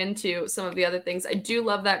to go into some of the other things. I do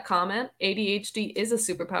love that comment. ADHD is a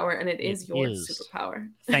superpower, and it is your superpower.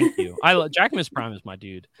 Thank you. Jack Miss Prime is my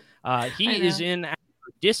dude. He is in our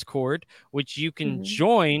Discord, which you can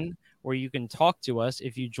join, where you can talk to us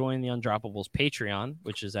if you join the Undroppables Patreon,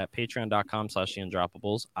 which is at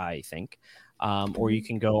patreon.com/theundroppables, I think. Or you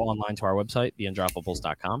can go online to our website,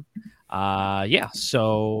 theundroppables.com.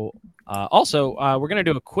 Also, we're going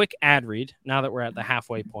to do a quick ad read now that we're at the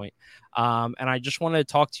halfway point. And I just wanted to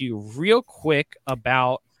talk to you real quick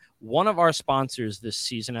about one of our sponsors this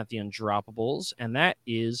season at the Undroppables, and that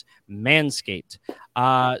is Manscaped.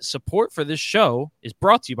 Support for this show is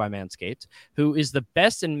brought to you by Manscaped, who is the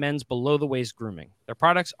best in men's below-the-waist grooming. Their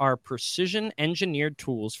products are precision-engineered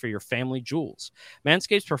tools for your family jewels.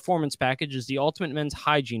 Manscaped's Performance Package is the ultimate men's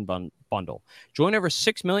hygiene bundle. Join over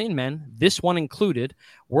 6 million men, this one included,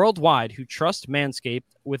 worldwide who trust Manscaped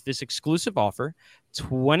with this exclusive offer,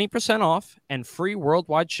 20% off and free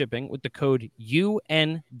worldwide shipping with the code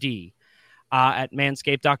UND at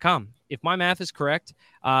manscaped.com. If my math is correct,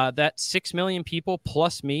 that 6 million people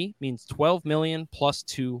plus me means 12 million plus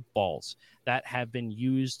 2 balls that have been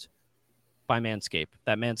used by Manscaped,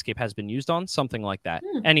 that Manscaped has been used on, something like that.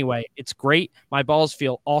 Anyway, it's great. My balls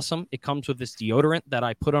feel awesome. It comes with this deodorant that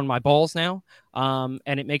I put on my balls now, and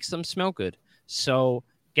it makes them smell good. So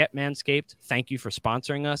get Manscaped. Thank you for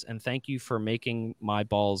sponsoring us, and thank you for making my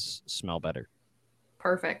balls smell better.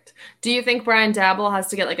 Perfect. Do you think Brian Dabble has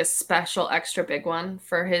to get like a special extra big one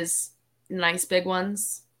for his nice big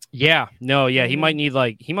ones? Yeah. No, yeah. He might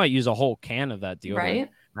use a whole can of that deodorant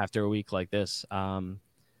after a week like this.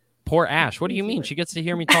 Poor Ash. What do you mean? She gets to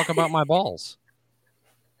hear me talk about my balls.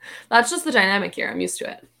 That's just the dynamic here. I'm used to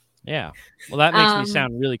it. Yeah. Well, that makes me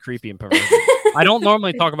sound really creepy and perverted. I don't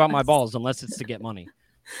normally talk about my balls unless it's to get money.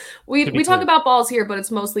 We talk about balls here, but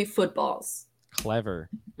it's mostly footballs. Clever.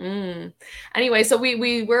 Anyway, so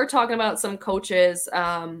we were talking about some coaches.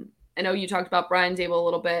 I know you talked about Brian Dable a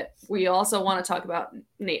little bit. We also want to talk about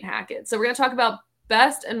Nate Hackett. So we're going to talk about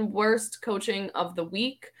best and worst coaching of the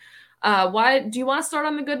week. Why do you want to start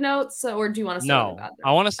on the good notes, or do you want to start on the bad note?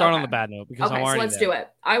 I want to start on the bad note because I'm already so let's do it.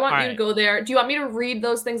 I want you to go there. Do you want me to read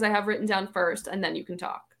those things I have written down first, and then you can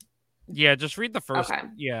talk? Yeah, just read the first. Okay.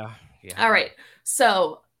 Yeah. All right.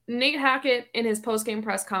 So Nate Hackett in his post-game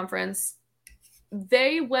press conference,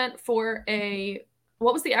 they went for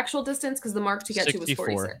what was the actual distance? Because the mark to get 64.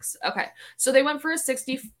 To was 46. Okay. So they went for a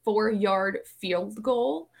 64-yard field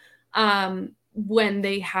goal when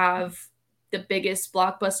they have the biggest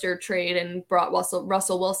blockbuster trade and brought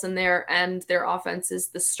Russell Wilson there, and their offense is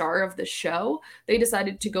the star of the show. They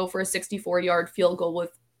decided to go for a 64-yard field goal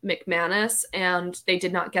with McManus, and they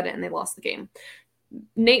did not get it, and they lost the game.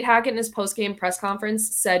 Nate Hackett in his post-game press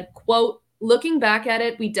conference said, quote, "Looking back at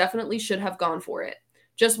it, we definitely should have gone for it.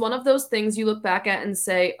 Just one of those things you look back at and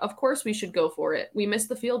say, of course we should go for it. We missed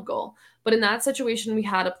the field goal. But in that situation, we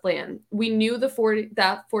had a plan. We knew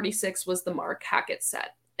that 46 was the mark," Hackett said.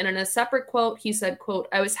 And in a separate quote, he said, quote,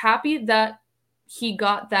 "I was happy that he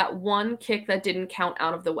got that one kick that didn't count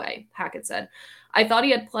out of the way," Hackett said. "I thought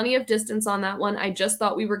he had plenty of distance on that one. I just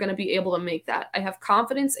thought we were going to be able to make that. I have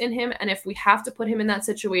confidence in him, and if we have to put him in that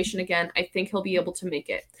situation again, I think he'll be able to make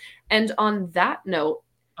it." And on that note,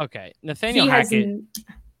 okay, Nathaniel Hackett,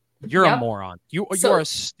 you're a moron. You are a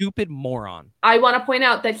stupid moron. I want to point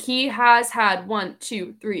out that he has had 1,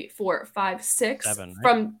 2, 3, 4, 5, 6 7, right?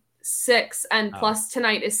 From 6, and plus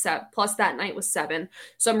tonight is 7. Plus that night was 7.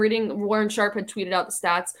 So I'm reading, Warren Sharp had tweeted out the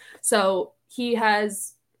stats. So he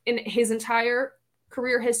has, in his entire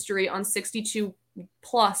career history on 62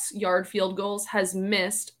 plus yard field goals, has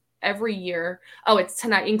missed every year. Oh, it's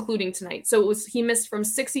tonight, including tonight. So he missed from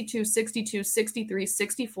 62, 62, 63,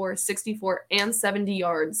 64, 64, and 70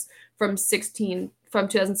 yards from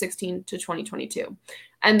 2016 to 2022.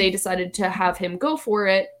 And they decided to have him go for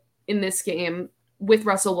it in this game with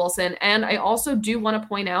Russell Wilson. And I also do want to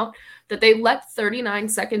point out that they let 39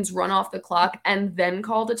 seconds run off the clock and then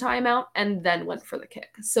called a timeout and then went for the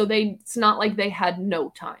kick. So it's not like they had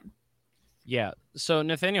no time. Yeah. So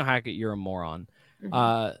Nathaniel Hackett, you're a moron.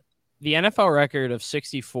 The NFL record of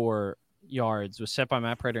 64 yards was set by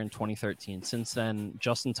Matt Prater in 2013. Since then,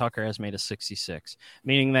 Justin Tucker has made a 66,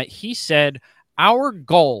 meaning that he said, our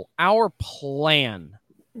goal, our plan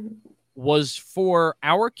was for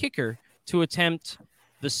our kicker to attempt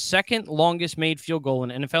the second longest made field goal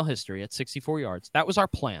in NFL history at 64 yards. That was our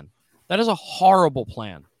plan. That is a horrible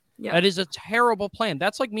plan. Yeah. That is a terrible plan.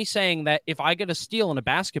 That's like me saying that if I get a steal in a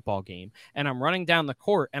basketball game and I'm running down the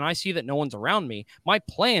court and I see that no one's around me, my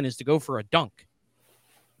plan is to go for a dunk.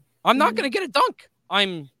 I'm not going to get a dunk.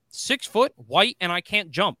 I'm 6 foot, white, and I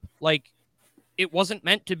can't jump. Like, It wasn't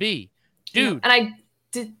meant to be. Dude. Yeah. And I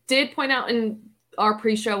did point out in our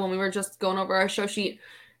pre-show when we were just going over our show sheet,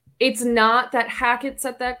 it's not that Hackett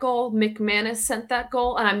set that goal. McManus sent that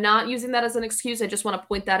goal. And I'm not using that as an excuse. I just want to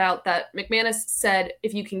point that out, that McManus said,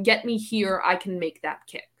 if you can get me here, I can make that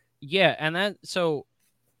kick. Yeah, and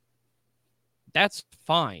that's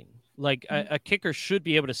fine. Like, a kicker should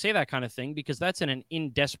be able to say that kind of thing because that's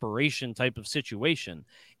in desperation type of situation.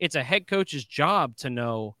 It's a head coach's job to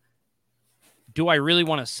know, do I really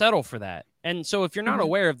want to settle for that? And so if you're not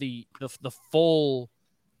aware of the full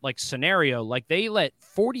like scenario, like they let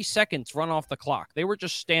 40 seconds run off the clock. They were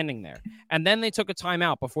just standing there. And then they took a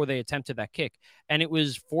timeout before they attempted that kick. And it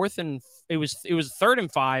was it was 3rd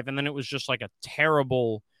and 5. And then it was just like a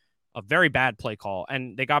very bad play call.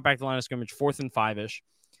 And they got back to the line of scrimmage, 4th and 5-ish.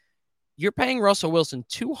 You're paying Russell Wilson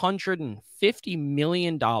 $250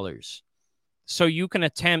 million so you can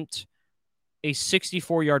attempt a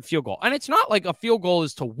 64-yard field goal. And it's not like a field goal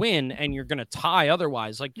is to win and you're going to tie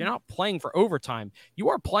otherwise. Like, you're not playing for overtime. You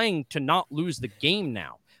are playing to not lose the game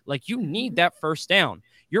now. Like, you need that first down.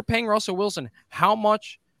 You're paying Russell Wilson how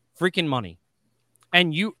much freaking money?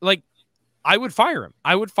 And I would fire him.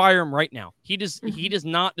 I would fire him right now. He does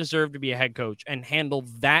not deserve to be a head coach and handle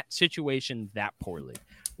that situation that poorly.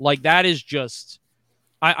 Like, that is just...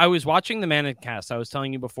 I was watching the Manning cast. I was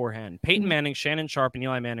telling you beforehand. Peyton Manning, Shannon Sharp, and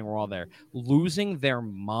Eli Manning were all there, losing their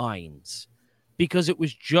minds because it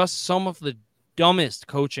was just some of the dumbest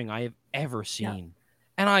coaching I have ever seen.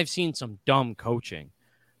 Yeah. And I've seen some dumb coaching.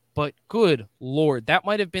 But good Lord, that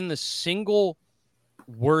might have been the single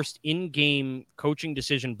worst in-game coaching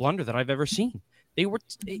decision blunder that I've ever seen.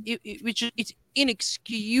 It's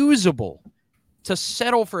inexcusable to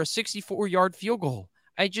settle for a 64-yard field goal.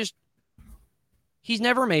 He's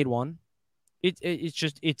never made one. It's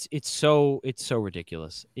so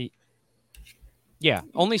ridiculous.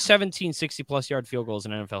 Only 17 60-plus yard field goals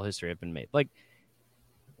in NFL history have been made. Like,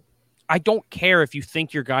 I don't care if you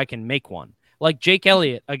think your guy can make one. Like Jake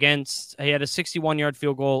Elliott he had a 61-yard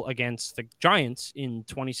field goal against the Giants in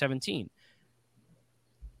 2017.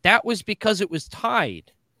 That was because it was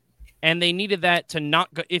tied, and they needed that to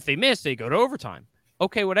not go. If they missed, they go to overtime.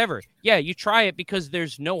 Okay, whatever. Yeah, you try it because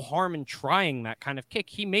there's no harm in trying that kind of kick.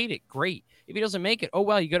 He made it. Great. If he doesn't make it, oh,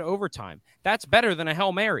 well, you go to overtime. That's better than a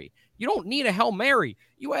Hail Mary. You don't need a Hail Mary.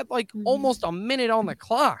 You had almost a minute on the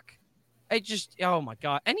clock. Oh my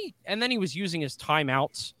God. And then he was using his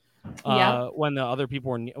timeouts when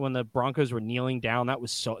the Broncos were kneeling down. That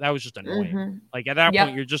was just annoying. Like, at that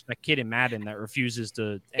point, you're just a kid in Madden that refuses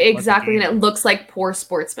to. Exactly. And it looks like poor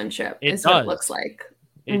sportsmanship. What it looks like.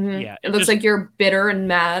 It looks like you're bitter and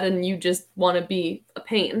mad and you just want to be a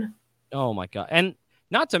pain. Oh my God. And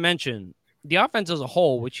not to mention the offense as a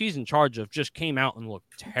whole, which he's in charge of, just came out and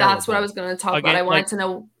looked terrible. That's what I was going to talk about. I wanted to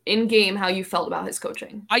know in game how you felt about his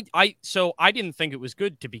coaching. So I didn't think it was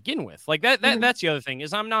good to begin with. Like that's the other thing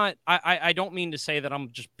is I don't mean to say that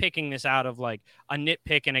I'm just picking this out of like a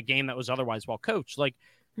nitpick in a game that was otherwise well coached. Like,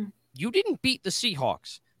 you didn't beat the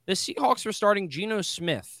Seahawks. The Seahawks were starting Geno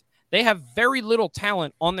Smith. They have very little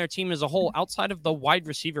talent on their team as a whole outside of the wide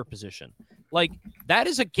receiver position. Like, that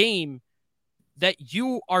is a game that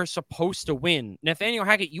you are supposed to win. Nathaniel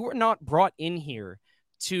Hackett, you were not brought in here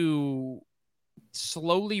to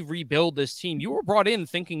slowly rebuild this team. You were brought in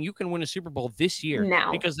thinking you can win a Super Bowl this year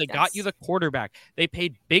because they got you the quarterback. They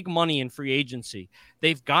paid big money in free agency.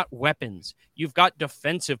 They've got weapons. You've got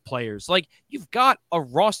defensive players. Like, you've got a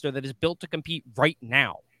roster that is built to compete right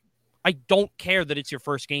now. I don't care that it's your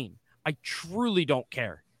first game. I truly don't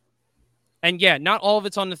care. And yeah, not all of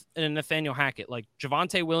it's on Nathaniel Hackett. Like,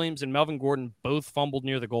 Javonte Williams and Melvin Gordon both fumbled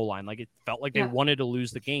near the goal line. Like, it felt like they wanted to lose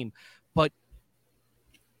the game. But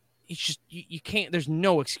it's just, you can't, there's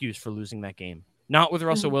no excuse for losing that game. Not with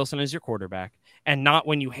Russell Wilson as your quarterback, and not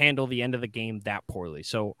when you handle the end of the game that poorly.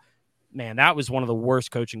 So, man, that was one of the worst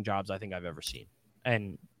coaching jobs I think I've ever seen.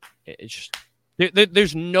 And it's just,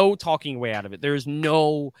 there's no talking way out of it. There's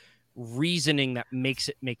no reasoning that makes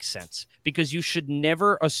it make sense, because you should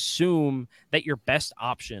never assume that your best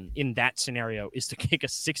option in that scenario is to kick a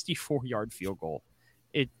 64-yard field goal.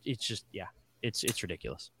 It's just, it's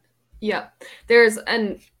ridiculous. Yeah.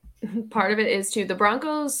 And part of it is too, the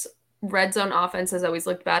Broncos red zone offense has always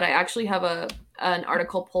looked bad. I actually have an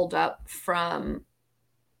article pulled up from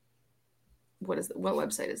what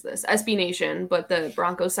website is this? SB Nation, but the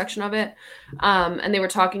Broncos section of it. And they were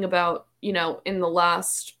talking about, in the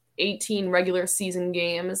last 18 regular season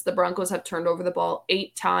games, the Broncos have turned over the ball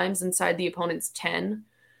 8 times inside the opponent's 10.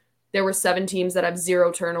 There were 7 teams that have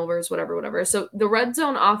 0 turnovers, whatever. So the red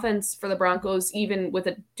zone offense for the Broncos, even with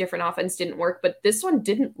a different offense, didn't work. But this one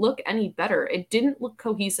didn't look any better. It didn't look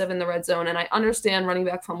cohesive in the red zone. And I understand running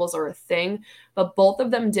back fumbles are a thing, but both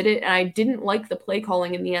of them did it. And I didn't like the play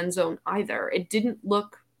calling in the end zone either. It didn't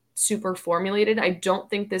look super formulated. I don't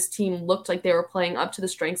think this team looked like they were playing up to the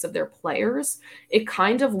strengths of their players. It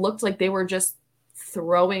kind of looked like they were just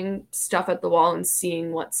throwing stuff at the wall and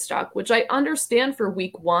seeing what stuck, which I understand for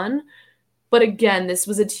week 1. But again, this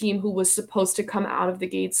was a team who was supposed to come out of the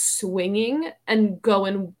gates swinging and go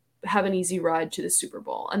and have an easy ride to the Super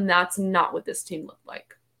Bowl. And that's not what this team looked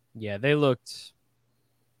like. Yeah, they looked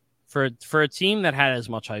for a team that had as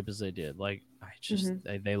much hype as they did. Like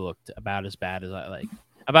they looked about as bad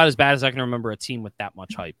as I can remember a team with that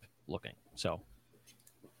much hype looking. So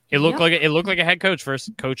it looked like a head coach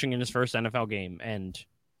first coaching in his first NFL game, and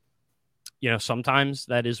sometimes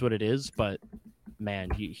that is what it is. But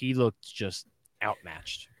man, he looked just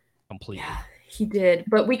outmatched completely. Yeah, he did.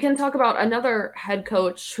 But we can talk about another head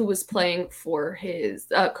coach who was playing for his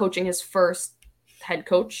coaching his first head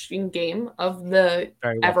coaching game of the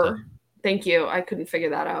ever. Thank you. I couldn't figure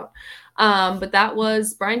that out. But that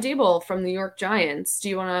was Brian Daboll from the New York Giants. Do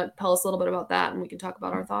you want to tell us a little bit about that, and we can talk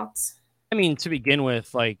about our thoughts? I mean, to begin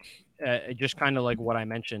with, just kind of like what I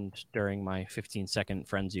mentioned during my 15-second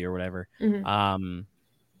frenzy or whatever. Mm-hmm.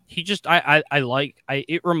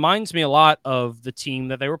 It reminds me a lot of the team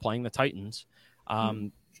that they were playing, the Titans.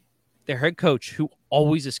 Their head coach, who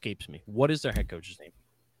always escapes me. What is their head coach's name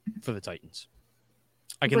for the Titans?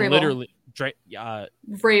 I can literally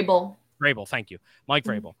Vrabel. Vrabel, thank you, Mike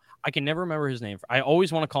Vrabel. Mm-hmm. I can never remember his name. I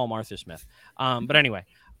always want to call him Arthur Smith. But anyway,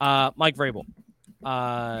 Mike Vrabel.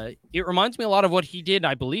 It reminds me a lot of what he did,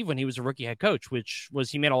 I believe, when he was a rookie head coach, which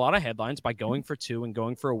was he made a lot of headlines by going for 2 and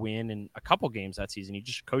going for a win in a couple games that season. He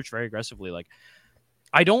just coached very aggressively. Like,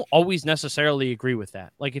 I don't always necessarily agree with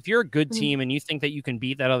that. Like, if you're a good team and you think that you can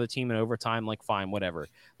beat that other team in overtime, like, fine, whatever.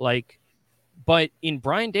 Like, but in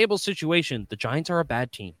Brian Daboll's situation, the Giants are a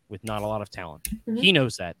bad team with not a lot of talent. Mm-hmm. He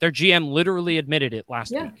knows that. Their GM literally admitted it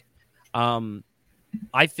last week.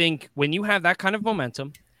 I think when you have that kind of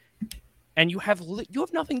momentum, and you have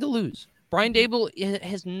nothing to lose. Brian Daboll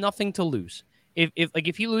has nothing to lose.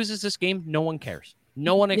 If he loses this game, no one cares.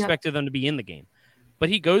 No one expected them to be in the game. But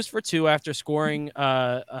he goes for 2 after scoring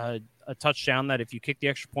a touchdown that, if you kick the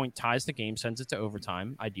extra point, ties the game, sends it to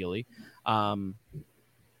overtime, ideally.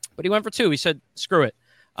 But he went for 2. He said, screw it.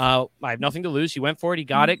 I have nothing to lose. He went for it. He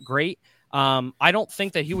got it. Great. I don't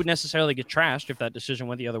think that he would necessarily get trashed if that decision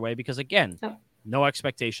went the other way because, again, no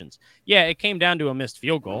expectations. Yeah, it came down to a missed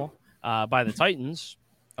field goal by the Titans.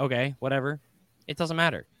 Okay, whatever. It doesn't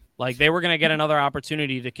matter. Like, they were going to get another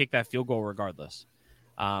opportunity to kick that field goal regardless.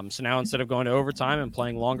 So now instead of going to overtime and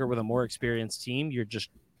playing longer with a more experienced team, you're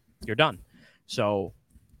done. So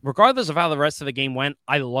regardless of how the rest of the game went,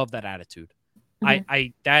 I love that attitude.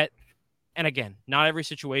 Mm-hmm. And again, not every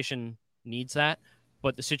situation needs that,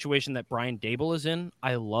 but the situation that Brian Daboll is in,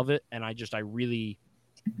 I love it. And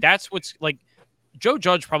that's what's like, Joe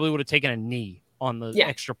Judge probably would have taken a knee on the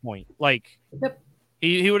extra point. Like,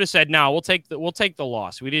 he would have said, no, we'll take the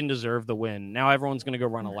loss. We didn't deserve the win. Now everyone's going to go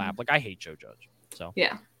run a lap. Like, I hate Joe Judge. So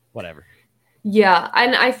whatever. Yeah.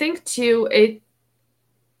 And I think too,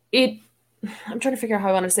 I'm trying to figure out how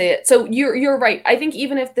I want to say it. So you're right. I think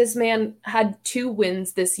even if this man had 2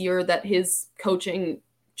 wins this year, that his coaching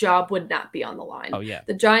job would not be on the line. Oh yeah.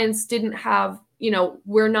 The Giants didn't have,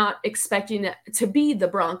 we're not expecting it to be the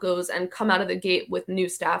Broncos and come out of the gate with new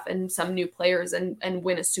staff and some new players and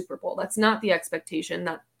win a Super Bowl. That's not the expectation.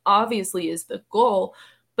 That obviously is the goal,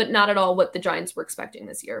 but not at all what the Giants were expecting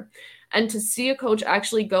this year. And to see a coach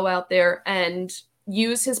actually go out there and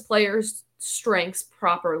use his players' strengths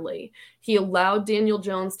properly. He allowed Daniel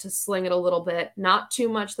Jones to sling it a little bit, not too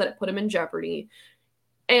much that it put him in jeopardy.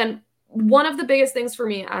 And one of the biggest things for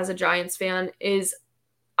me as a Giants fan is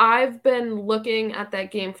I've been looking at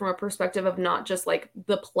that game from a perspective of not just like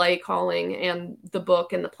the play calling and the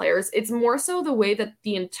book and the players. It's more so the way that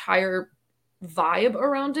the entire vibe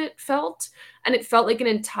around it felt. And it felt like an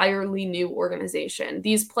entirely new organization.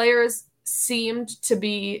 These players seemed to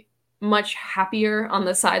be much happier on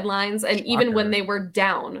the sidelines. And even when they were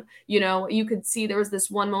down, you could see there was this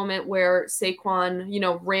one moment where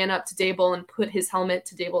Saquon, ran up to Daboll and put his helmet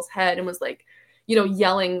to Daboll's head and was like,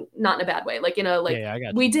 yelling, not in a bad way, like in a,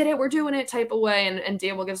 we did it, we're doing it type of way. And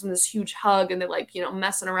Daboll gives him this huge hug and they're like,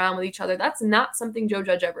 messing around with each other. That's not something Joe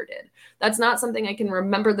Judge ever did. That's not something I can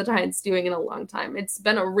remember the Giants doing in a long time. It's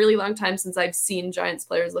been a really long time since I've seen Giants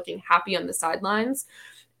players looking happy on the sidelines.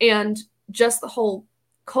 And just the whole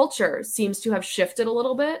culture seems to have shifted a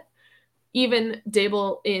little bit. even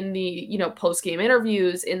Dable in the, post-game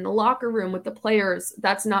interviews, in the locker room with the players,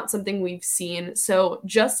 that's not something we've seen. So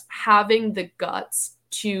just having the guts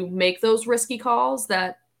to make those risky calls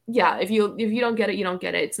that, yeah, if you don't get it, you don't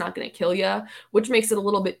get it. It's not going to kill you, which makes it a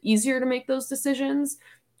little bit easier to make those decisions.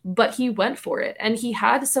 But he went for it, and he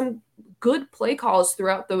had some good play calls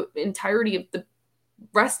throughout the entirety of the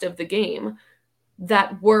rest of the game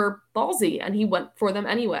that were ballsy, and he went for them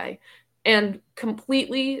anyway and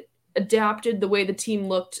completely adapted the way the team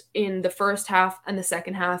looked in the first half and the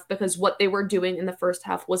second half, because what they were doing in the first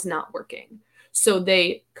half was not working. So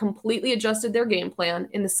they completely adjusted their game plan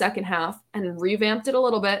in the second half and revamped it a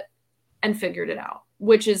little bit and figured it out,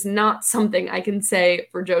 which is not something I can say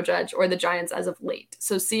for Joe Judge or the Giants as of late.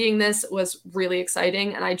 So seeing this was really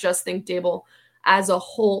exciting, and I just think Dable as a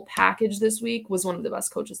whole package this week was one of the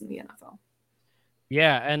best coaches in the NFL.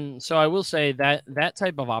 Yeah, and so I will say that that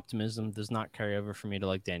type of optimism does not carry over for me to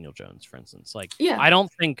like Daniel Jones, for instance. Like, I don't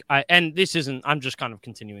think and this isn't, I'm just kind of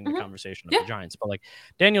continuing the conversation of the Giants, but like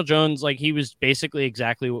Daniel Jones, like he was basically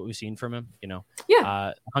exactly what we've seen from him,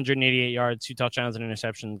 188 yards, 2 touchdowns, and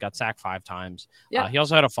interception, got sacked 5 times. He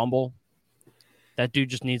also had a fumble. That dude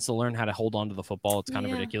just needs to learn how to hold on to the football. It's kind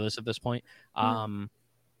of ridiculous at this point.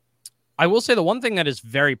 I will say the one thing that is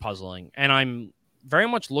very puzzling, and I'm very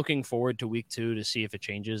much looking forward to week 2 to see if it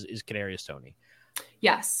changes, is Kadarius Toney.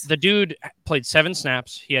 Yes. The dude played 7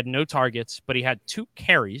 snaps. He had no targets, but he had 2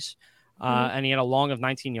 carries, and he had a long of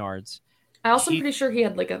 19 yards. I also am pretty sure he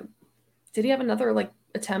had did he have another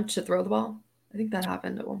attempt to throw the ball? I think that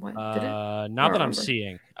happened at one point. Did it? Not that I'm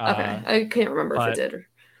seeing. Okay. I can't remember if it did.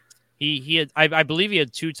 He had, I believe he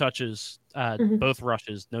had 2 touches, both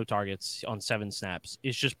rushes, no targets on 7 snaps.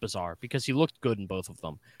 It's just bizarre because he looked good in both of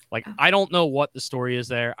them. Like, I don't know what the story is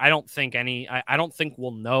there. I don't think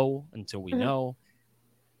we'll know until we know.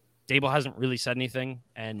 Dable hasn't really said anything,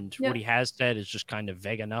 and what he has said is just kind of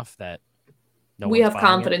vague enough that we have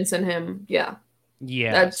confidence in him. Yeah.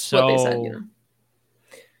 Yeah. That's what they said,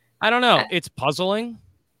 I don't know. It's puzzling,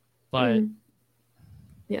 but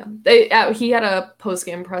yeah, he had a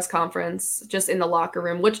post-game press conference just in the locker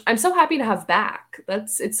room, which I'm so happy to have back.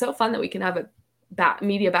 It's so fun that we can have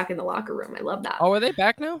media back in the locker room. I love that. Oh, are they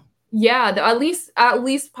back now? Yeah, at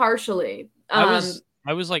least partially.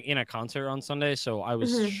 I was like in a concert on Sunday, so I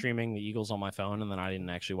was streaming the Eagles on my phone, and then I didn't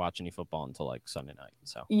actually watch any football until like Sunday night.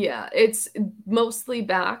 So yeah, it's mostly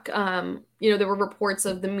back. There were reports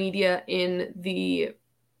of the media in the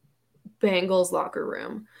Bengals locker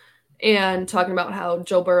room and talking about how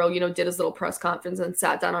Joe Burrow, did his little press conference and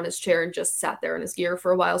sat down on his chair and just sat there in his gear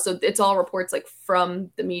for a while. So it's all reports from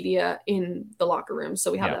the media in the locker room.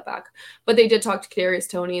 So we have that back. But they did talk to Kadarius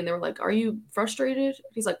Toney, and they were like, "Are you frustrated?"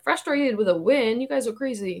 He's like, "Frustrated with a win? You guys are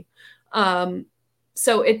crazy."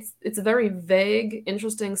 So it's a very vague,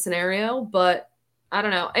 interesting scenario, but I don't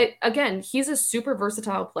know. Again, he's a super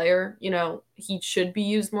versatile player. He should be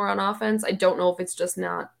used more on offense. I don't know if it's just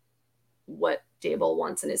not what Dable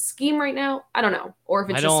wants in his scheme right now. I don't know. Or if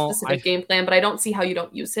it's just a specific game plan, but I don't see how you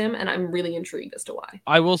don't use him, and I'm really intrigued as to why.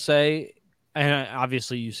 I will say, and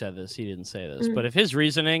obviously you said this, he didn't say this, but if his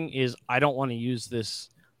reasoning is, I don't want to use this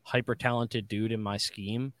hyper-talented dude in my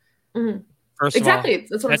scheme, first of all,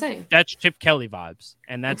 that's what I'm saying. That's Chip Kelly vibes,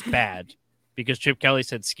 and that's bad, because Chip Kelly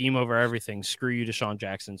said scheme over everything, screw you Deshaun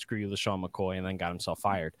Jackson, screw you LaShawn McCoy, and then got himself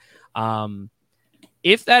fired.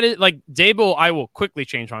 If that is like Dable, I will quickly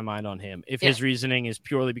change my mind on him. If his reasoning is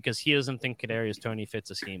purely because he doesn't think Kadarius Toney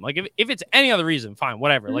fits a scheme, like if it's any other reason, fine,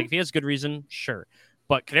 whatever. Like if he has good reason, sure.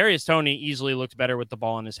 But Kadarius Toney easily looked better with the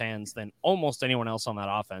ball in his hands than almost anyone else on that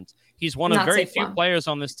offense. He's one of very few players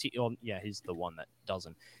on this team. Well, yeah, he's the one that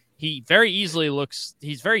doesn't. He's very easily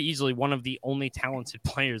one of the only talented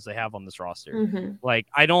players they have on this roster. Like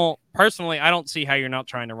I don't see how you're not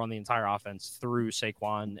trying to run the entire offense through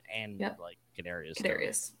Saquon and like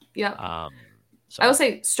Kadarius. Yeah. So I would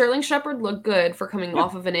say Sterling Shepard looked good for coming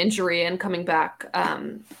off of an injury and coming back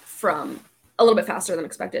from a little bit faster than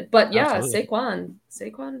expected. But yeah, absolutely.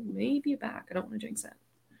 Saquon may be back. I don't want to jinx it.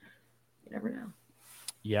 You never know.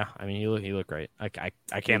 Yeah, I mean he looked great. I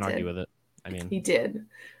can't argue with it. I mean he did.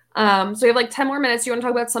 So we have like 10 more minutes. You want to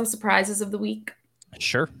talk about some surprises of the week?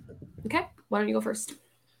 Sure. Okay. Why don't you go first?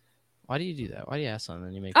 Why do you do that? Why do you ask something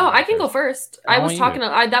and you make? Oh, I can go first. I was talking.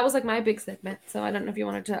 That was like my big segment, so I don't know if you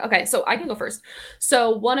wanted to. Okay, so I can go first. So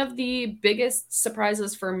one of the biggest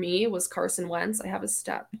surprises for me was Carson Wentz. I have his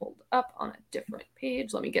stat pulled up on a different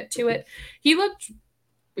page. Let me get to it. He looked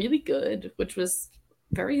really good, which was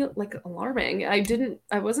very alarming.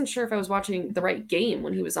 I wasn't sure if I was watching the right game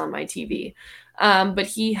when he was on my TV. But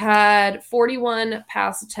he had 41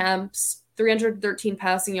 pass attempts, 313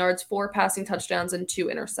 passing yards, 4 passing touchdowns, and 2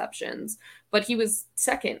 interceptions. But he was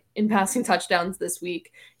second in passing touchdowns this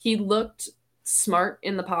week. He looked smart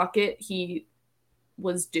in the pocket. He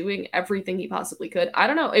was doing everything he possibly could. I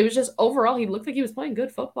don't know. It was just overall, he looked like he was playing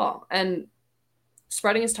good football and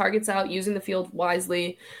spreading his targets out, using the field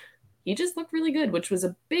wisely. He just looked really good, which was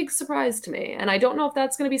a big surprise to me. And I don't know if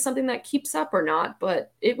that's going to be something that keeps up or not,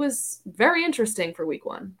 but it was very interesting for week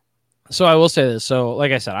 1. So I will say this. So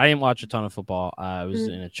like I said, I didn't watch a ton of football. I was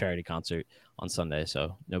in a charity concert on Sunday,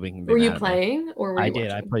 so nobody can be Were mad you at playing me. or were you I did.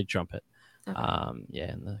 watching? I played trumpet. Okay.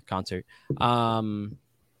 In the concert.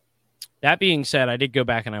 That being said, I did go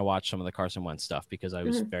back and I watched some of the Carson Wentz stuff because I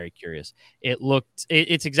was very curious.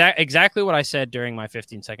 It's exactly what I said during my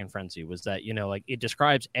 15-second frenzy was that, like it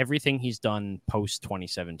describes everything he's done post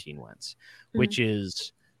 2017 Wentz, which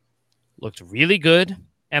is looked really good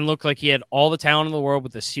and looked like he had all the talent in the world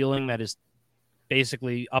with the ceiling that is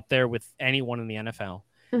basically up there with anyone in the NFL.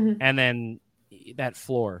 And then that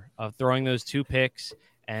floor of throwing those 2 picks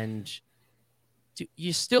and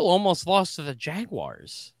you still almost lost to the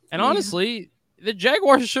Jaguars. And honestly, the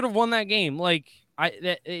Jaguars should have won that game. Like,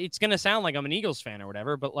 it's going to sound like I'm an Eagles fan or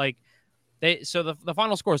whatever, but like, the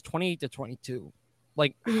final score is 28-22.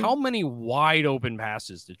 Like, how many wide open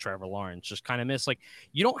passes did Trevor Lawrence just kind of miss? Like,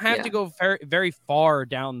 you don't have to go very, very far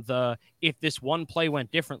down the if this one play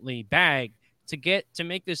went differently bag to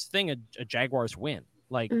make this thing a Jaguars win.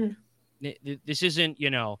 Like, this isn't,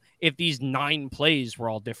 if these 9 plays were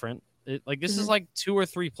all different. This is like 2 or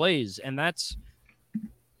 3 plays, and that's.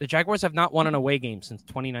 The Jaguars have not won an away game since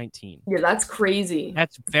 2019. Yeah, that's crazy.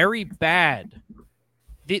 That's very bad.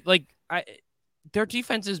 Their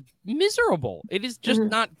defense is miserable. It is just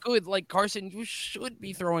not good. Like, Carson, you should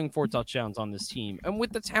be throwing 4 touchdowns on this team. And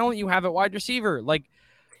with the talent you have at wide receiver, like,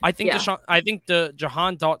 I think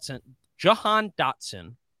Jahan Dotson,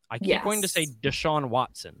 I keep going to say Deshaun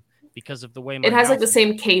Watson because of the way it has like the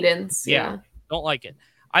same cadence. Yeah. Don't like it.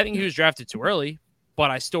 I think he was drafted too early. But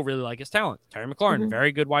I still really like his talent. Terry McLaurin,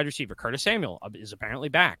 very good wide receiver. Curtis Samuel is apparently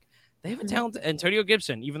back. They have a talent. Antonio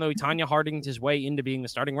Gibson, even though Tanya Hardinged his way into being the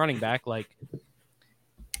starting running back, like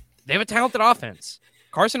they have a talented offense.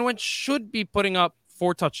 Carson Wentz should be putting up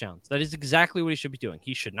 4 touchdowns. That is exactly what he should be doing.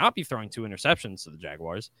 He should not be throwing 2 interceptions to the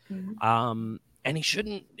Jaguars. And he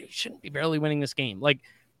shouldn't be barely winning this game. Like,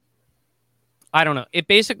 I don't know. It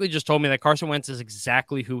basically just told me that Carson Wentz is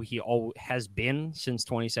exactly who he has been since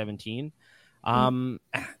 2017.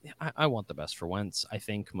 I want the best for Wentz, I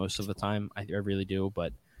think, most of the time. I really do,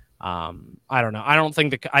 but I don't know.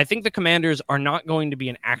 I think the Commanders are not going to be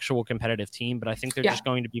an actual competitive team, but I think they're just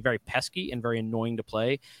going to be very pesky and very annoying to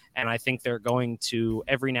play. And I think they're going to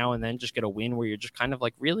every now and then just get a win where you're just kind of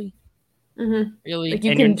like, really? Really? Like,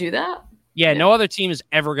 you can do that? Yeah, no other team is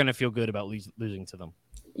ever going to feel good about losing to them.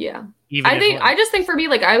 Yeah. I just think for me,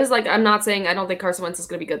 like, I was like, I'm not saying I don't think Carson Wentz is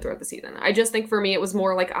going to be good throughout the season. I just think for me, it was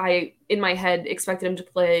more like I, in my head, expected him to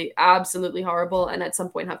play absolutely horrible and at some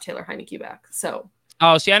point have Taylor Heineke back. So.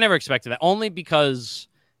 Oh, see, I never expected that. Only because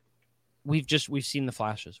we've seen the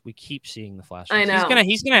flashes. We keep seeing the flashes. I know.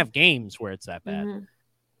 He's gonna have games where it's that bad.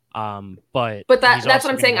 But that's what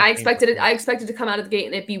I'm saying. I expected to come out of the gate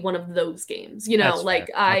and it be one of those games, that's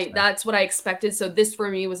what I expected. So this for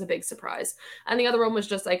me was a big surprise. And the other one was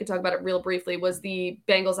just, I could talk about it real briefly, was the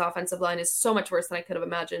Bengals offensive line is so much worse than I could have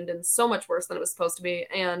imagined and so much worse than it was supposed to be.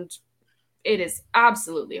 And it is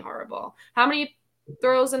absolutely horrible. How many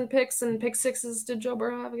throws and picks and pick sixes did Joe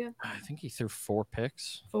Burrow have again? I think he threw 4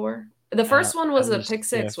 picks. 4. The first one was a pick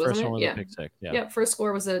six, wasn't it? Yeah, pick six. Yeah. First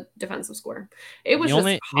score was a defensive score. It was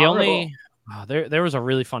horrible. There was a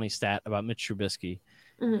really funny stat about Mitch Trubisky.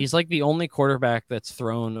 He's like the only quarterback that's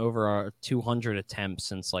thrown over 200 attempts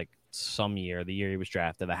since like some year, the year he was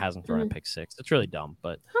drafted, that hasn't thrown a pick six. It's really dumb,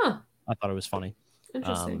 but I thought it was funny.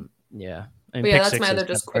 Interesting. Yeah. And pick that's my other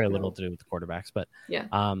just very little to do with the quarterbacks, but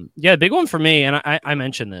the big one for me, and I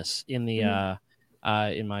mentioned this in the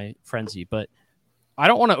in my frenzy, but I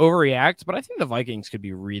don't want to overreact, but I think the Vikings could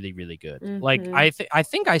be really, really good. Like I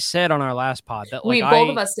think I said on our last pod that like both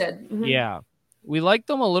of us did. Yeah, we liked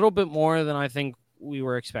them a little bit more than I think we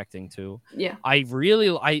were expecting to. Yeah,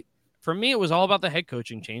 for me it was all about the head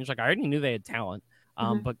coaching change. Like I already knew they had talent,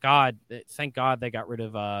 but thank God they got rid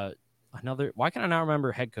of another. Why can I not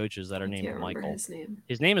remember head coaches that are named Michael?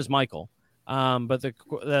 His name is Michael, but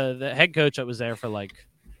the head coach that was there for like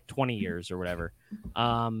 20 years or whatever.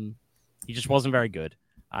 He just wasn't very good.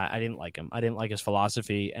 I didn't like him. I didn't like his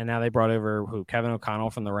philosophy. And now they brought over Kevin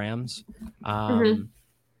O'Connell from the Rams.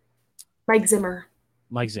 Mike Zimmer.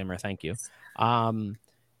 Thank you.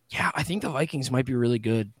 I think the Vikings might be really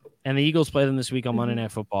good. And the Eagles play them this week on Monday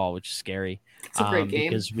Night Football, which is scary. It's a great game.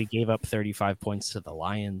 Because we gave up 35 points to the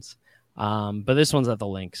Lions. But this one's at the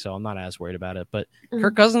link, so I'm not as worried about it. But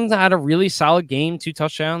Kirk Cousins had a really solid game, 2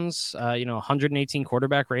 touchdowns, 118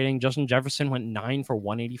 quarterback rating. Justin Jefferson went 9 for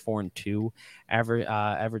 184 and 2,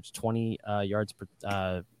 average 20 yards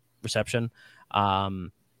per reception.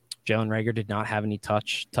 Jalen Reagor did not have any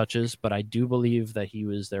touches, but I do believe that he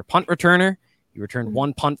was their punt returner. He returned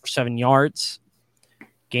 1 punt for 7 yards.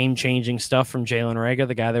 Game-changing stuff from Jalen Reagor,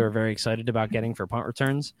 the guy they were very excited about getting for punt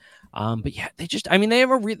returns. But yeah, they have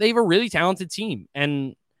a really talented team,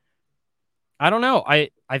 and I don't know. I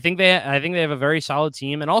think they have a very solid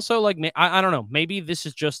team, and also like I don't know. Maybe this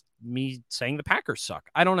is just me saying the Packers suck.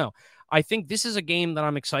 I don't know. I think this is a game that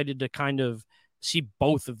I'm excited to kind of see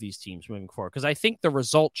both of these teams moving forward because I think the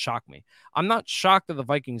result shocked me. I'm not shocked that the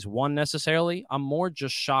Vikings won necessarily. I'm more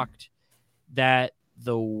just shocked that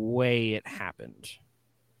the way it happened.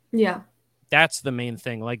 Yeah. That's the main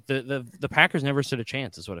thing. Like the Packers never stood a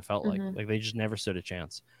chance is what it felt like. Like they just never stood a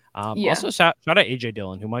chance. Also shout out AJ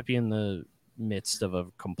Dillon, who might be in the midst of a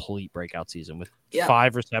complete breakout season with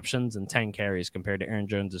 5 receptions and 10 carries compared to Aaron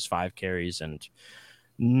Jones's 5 carries and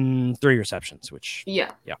 3 receptions, which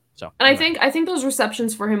so and I think those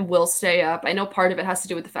receptions for him will stay up. I know part of it has to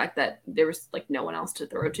do with the fact that there was like no one else to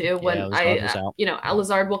throw to when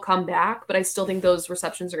Lazard will come back, but I still think those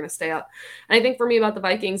receptions are going to stay up. And I think for me about the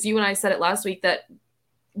Vikings, you and I said it last week that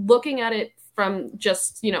looking at it from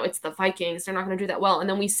just it's the Vikings, they're not going to do that well, and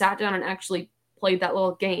then we sat down and actually played that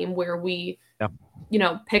little game where we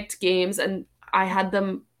picked games, and I had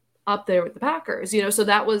them up there with the Packers, so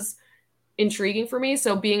that was intriguing for me.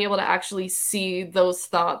 So being able to actually see those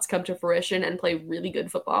thoughts come to fruition and play really good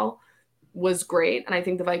football was great. And I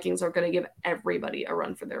think the Vikings are going to give everybody a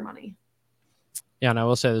run for their money. Yeah, and I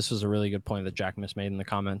will say this was a really good point that Jack Miss made in the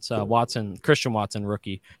comments. Christian Watson,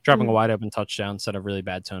 rookie, dropping a wide open touchdown, set a really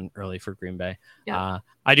bad tone early for Green Bay. Yeah.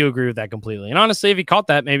 I do agree with that completely. And honestly, if he caught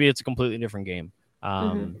that, maybe it's a completely different game.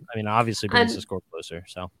 I mean, obviously brings the score closer.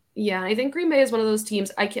 So yeah, I think Green Bay is one of those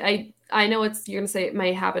teams. I know you're going to say it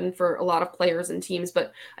may happen for a lot of players and teams,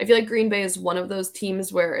 but I feel like Green Bay is one of those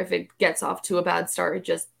teams where if it gets off to a bad start, it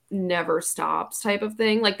just never stops type of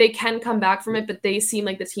thing. Like they can come back from it, but they seem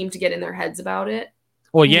like the team to get in their heads about it.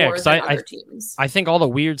 Well, yeah, because I think all the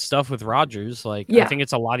weird stuff with Rodgers, I think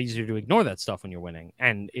it's a lot easier to ignore that stuff when you're winning.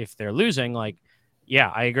 And if they're losing, I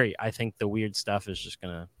agree. I think the weird stuff is just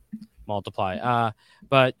going to multiply.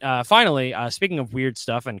 But finally, speaking of weird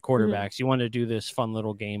stuff and quarterbacks, you want to do this fun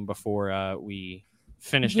little game before we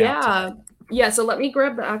finish out today. Yeah, so let me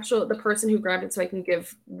grab the person who grabbed it so I can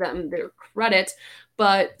give them their credit.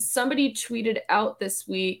 But somebody tweeted out this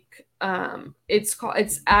week,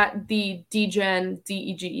 it's at the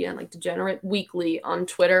DEGEN, like Degenerate Weekly on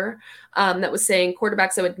Twitter, that was saying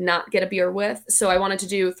quarterbacks I would not get a beer with. So I wanted to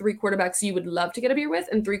do 3 quarterbacks you would love to get a beer with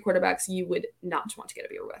and 3 quarterbacks you would not want to get a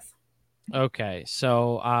beer with. Okay,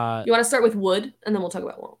 so you want to start with would, and then we'll talk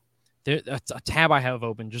about won't. A tab I have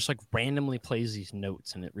open just randomly plays these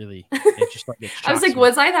notes, and it just I was like,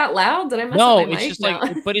 was I that loud? Did I mess up my mic? It's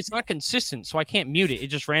just but it's not consistent, so I can't mute it. It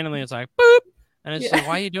just randomly it's like boop, and it's like,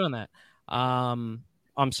 why are you doing that?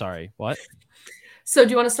 I'm sorry, what? So do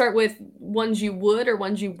you want to start with ones you would or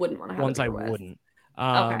ones you wouldn't want to have? Ones I with? wouldn't.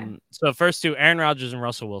 Okay. So the first 2, Aaron Rodgers and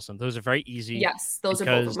Russell Wilson. Those are very easy. Yes, those are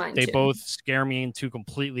both of mine. They both scare me in 2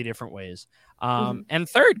 completely different ways. And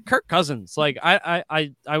third, Kirk Cousins. I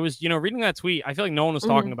was, reading that tweet. I feel like no one was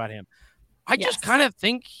talking about him. I just kind of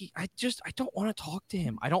think I don't want to talk to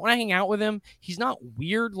him. I don't want to hang out with him. He's not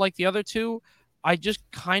weird like the other 2. I just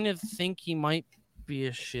kind of think he might be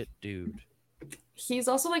a shit dude. He's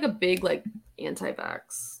also a big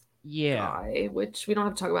anti-vax guy, which we don't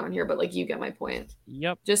have to talk about in here, but you get my point.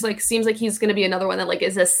 Yep. Just seems like he's going to be another one that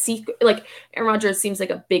is a secret. Aaron Rodgers seems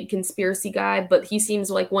like a big conspiracy guy, but he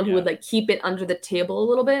seems like one who would keep it under the table a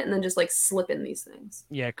little bit and then just slip in these things.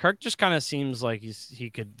 Yeah, Kirk just kind of seems like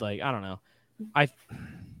he could I don't know. I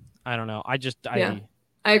don't know.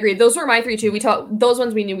 I agree. Those were my 3 too. Those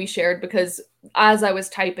ones we knew we shared because as I was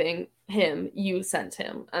typing him, you sent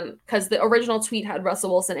him, and because the original tweet had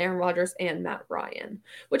Russell Wilson, Aaron Rodgers, and Matt Ryan.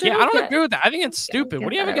 Which I don't agree with that. I think it's stupid. What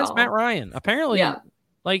do you have against Matt Ryan? Apparently,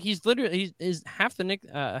 he's literally is half the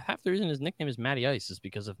reason his nickname is Matty Ice is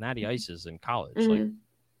because of Natty Ices in college.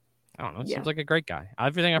 I don't know. Seems like a great guy.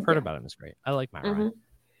 Everything I've heard about him is great. I like Matt Ryan.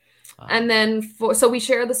 And then so we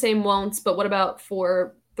share the same won'ts, but what about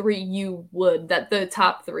for 3 you would, the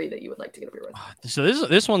top 3 that you would like to get a beer with? So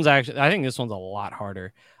this one's actually, I think this one's a lot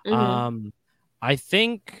harder. I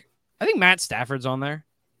think Matt Stafford's on there,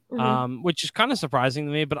 which is kind of surprising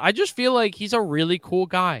to me, but I just feel like he's a really cool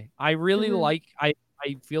guy. I really I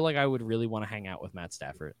I feel like I would really want to hang out with Matt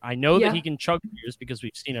Stafford. I know that he can chug beers because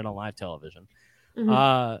we've seen it on live television. Mm-hmm.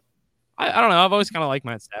 I don't know. I've always kind of liked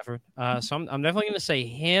Matt Stafford. So I'm definitely going to say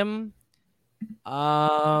him.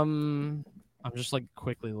 I'm just like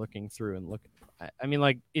quickly looking through and look. I mean,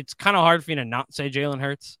 like, it's kind of hard for me to not say Jalen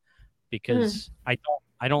Hurts because I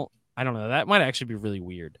don't know. That might actually be really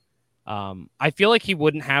weird. I feel like he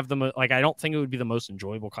wouldn't have I don't think it would be the most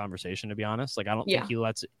enjoyable conversation, to be honest. Like, I don't think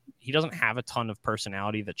he doesn't have a ton of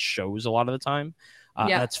personality that shows a lot of the time.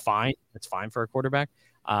 That's fine. It's fine for a quarterback.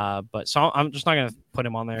 But so I'm just not going to put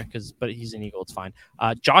him on there but he's an Eagle. It's fine.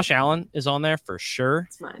 Josh Allen is on there for sure.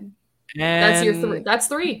 It's fine. And that's your three. That's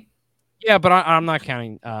three. Yeah, but I'm not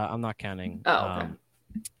counting. I'm not counting. Okay.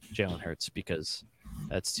 Jalen Hurts because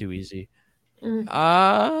that's too easy. Mm.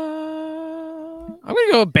 I'm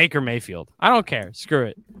gonna go with Baker Mayfield. I don't care. Screw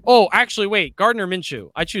it. Oh, actually, wait. Gardner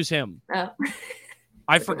Minshew. I choose him. Oh.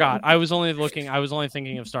 I forgot. I was only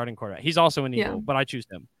thinking of starting quarterback. He's also an Eagle, but I choose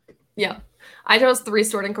him. Yeah, I chose 3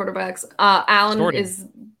 starting quarterbacks. Allen is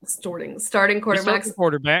starting quarterbacks.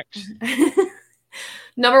 Quarterbacks.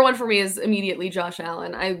 Number 1 for me is immediately Josh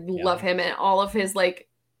Allen. I love him and all of his like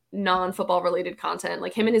non-football related content,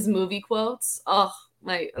 like him and his movie quotes. Oh,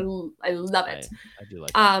 I love it. I do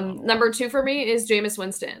like that. Number 2 for me is Jameis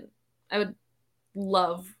Winston. I would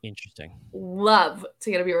love to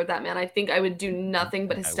get a beer with that man. I think I would do nothing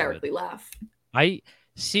but hysterically laugh. I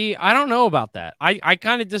don't know about that. I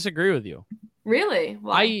kind of disagree with you. Really?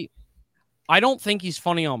 Why? I don't think he's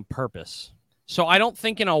funny on purpose. So I don't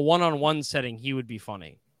think in a one-on-one setting he would be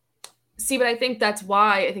funny. See, but I think that's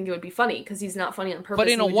why I think it would be funny, because he's not funny on purpose. But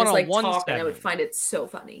in a one-on-one setting, and I would find it so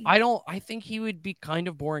funny. I think he would be kind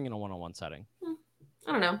of boring in a one-on-one setting.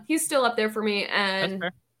 I don't know. He's still up there for me, and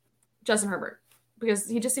Justin Herbert, because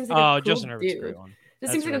he just seems like a cool Justin Herbert's dude. great one.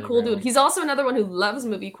 Just seems like a cool dude. He's also another one who loves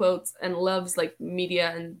movie quotes and loves like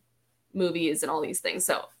media and movies and all these things.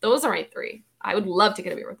 So those are my 3. I would love to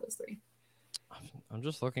get a beer with those 3. I'm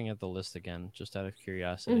just looking at the list again, just out of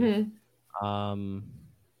curiosity. Mm-hmm.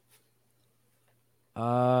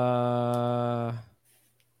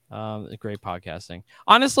 Great podcasting.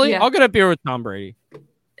 Honestly, I'll get a beer with Tom Brady.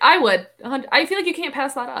 I would. I feel like you can't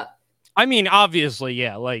pass that up. I mean, obviously,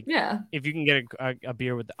 yeah. Like, if you can get a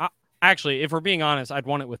beer with, actually, if we're being honest, I'd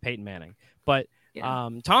want it with Peyton Manning. But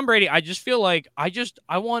Tom Brady, I just feel like I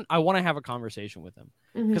want to have a conversation with him.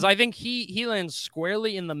 Because I think he lands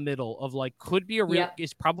squarely in the middle of like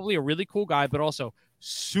is probably a really cool guy, but also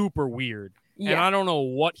super weird. And I don't know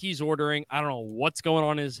what he's ordering. I don't know what's going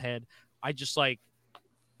on in his head. I just I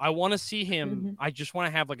want to see him. I just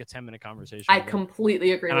want to have like a 10-minute conversation. I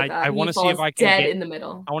completely agree with that. I want to see if I can get in the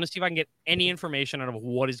middle. I want to see if I can get any information out of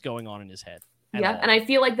what is going on in his head. Yeah, and I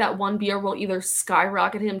feel like that one beer will either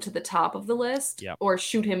skyrocket him to the top of the list or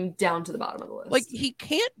shoot him down to the bottom of the list. Like, he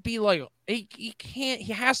can't be like, he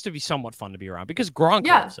has to be somewhat fun to be around because Gronk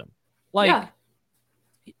loves him. Like,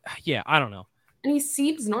 I don't know. And he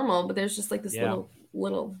seems normal, but there's just like this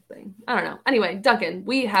little thing. I don't know. Anyway, Duncan,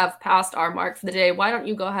 we have passed our mark for the day. Why don't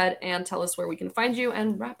you go ahead and tell us where we can find you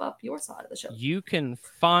and wrap up your side of the show? You can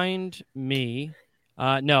find me.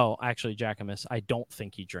 No, actually, Jackamus, I don't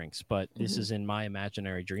think he drinks, but this is in my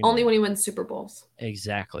imaginary dream. Only when he wins Super Bowls.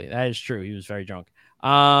 Exactly. That is true. He was very drunk.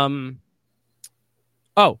 You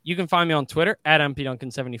can find me on Twitter at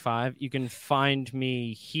mpduncan75. You can find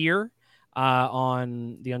me here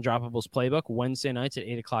on the Undroppables Playbook Wednesday nights at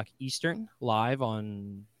 8 o'clock Eastern, live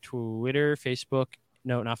on Twitter, Facebook.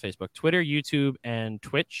 No, not Facebook. Twitter, YouTube, and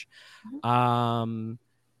Twitch. And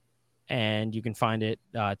you can find it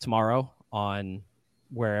tomorrow on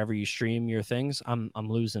wherever you stream your things. I'm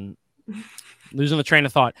losing the train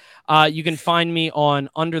of thought. You can find me on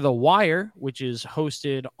Under the Wire, which is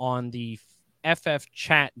hosted on the FF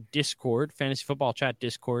Chat Discord, Fantasy Football Chat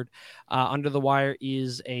Discord. Under the Wire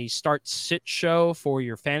is a start-sit show for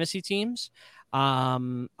your fantasy teams.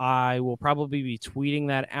 I will probably be tweeting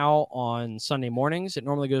that out on Sunday mornings. It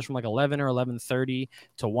normally goes from like 11 or 11:30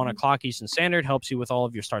 to 1 o'clock Eastern Standard. Helps you with all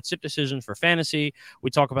of your start-sit decisions for fantasy.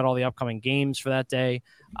 We talk about all the upcoming games for that day.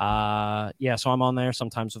 So I'm on there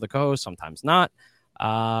sometimes with a co-host, sometimes not.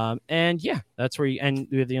 That's where and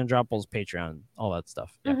we have the Undroppables Patreon, all that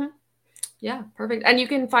stuff. Yeah, perfect. And you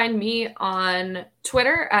can find me on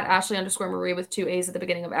Twitter at Ashley_Marie with 2 A's at the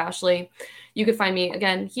beginning of Ashley. You can find me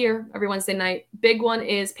again here every Wednesday night. Big one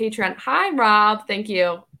is Patreon. Hi, Rob. Thank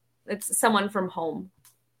you. It's someone from home.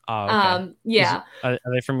 Oh, okay. Are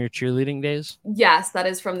they from your cheerleading days? Yes, that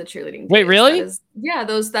is from the cheerleading days. Wait, really?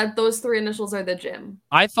 Those 3 initials are the gym.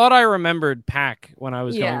 I thought I remembered Pack when I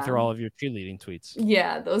was going through all of your cheerleading tweets.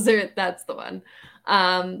 Yeah, that's the one.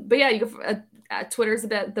 But yeah, you can Twitter's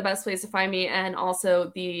the best place to find me, and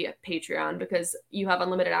also the Patreon, because you have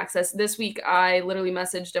unlimited access. This week, I literally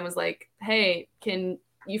messaged and was like, hey, can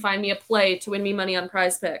you find me a play to win me money on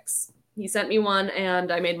Prize Picks? He sent me one,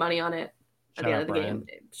 and I made money on it at the end of the game.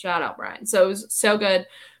 Shout out, Brian. So it was so good.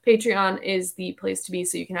 Patreon is the place to be,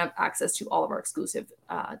 so you can have access to all of our exclusive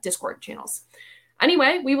Discord channels.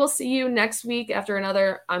 Anyway, we will see you next week after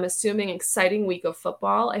another, I'm assuming, exciting week of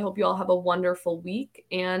football. I hope you all have a wonderful week.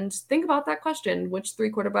 And think about that question. Which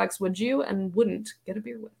 3 quarterbacks would you and wouldn't get a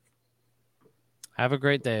beer with? Have a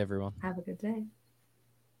great day, everyone. Have a good day.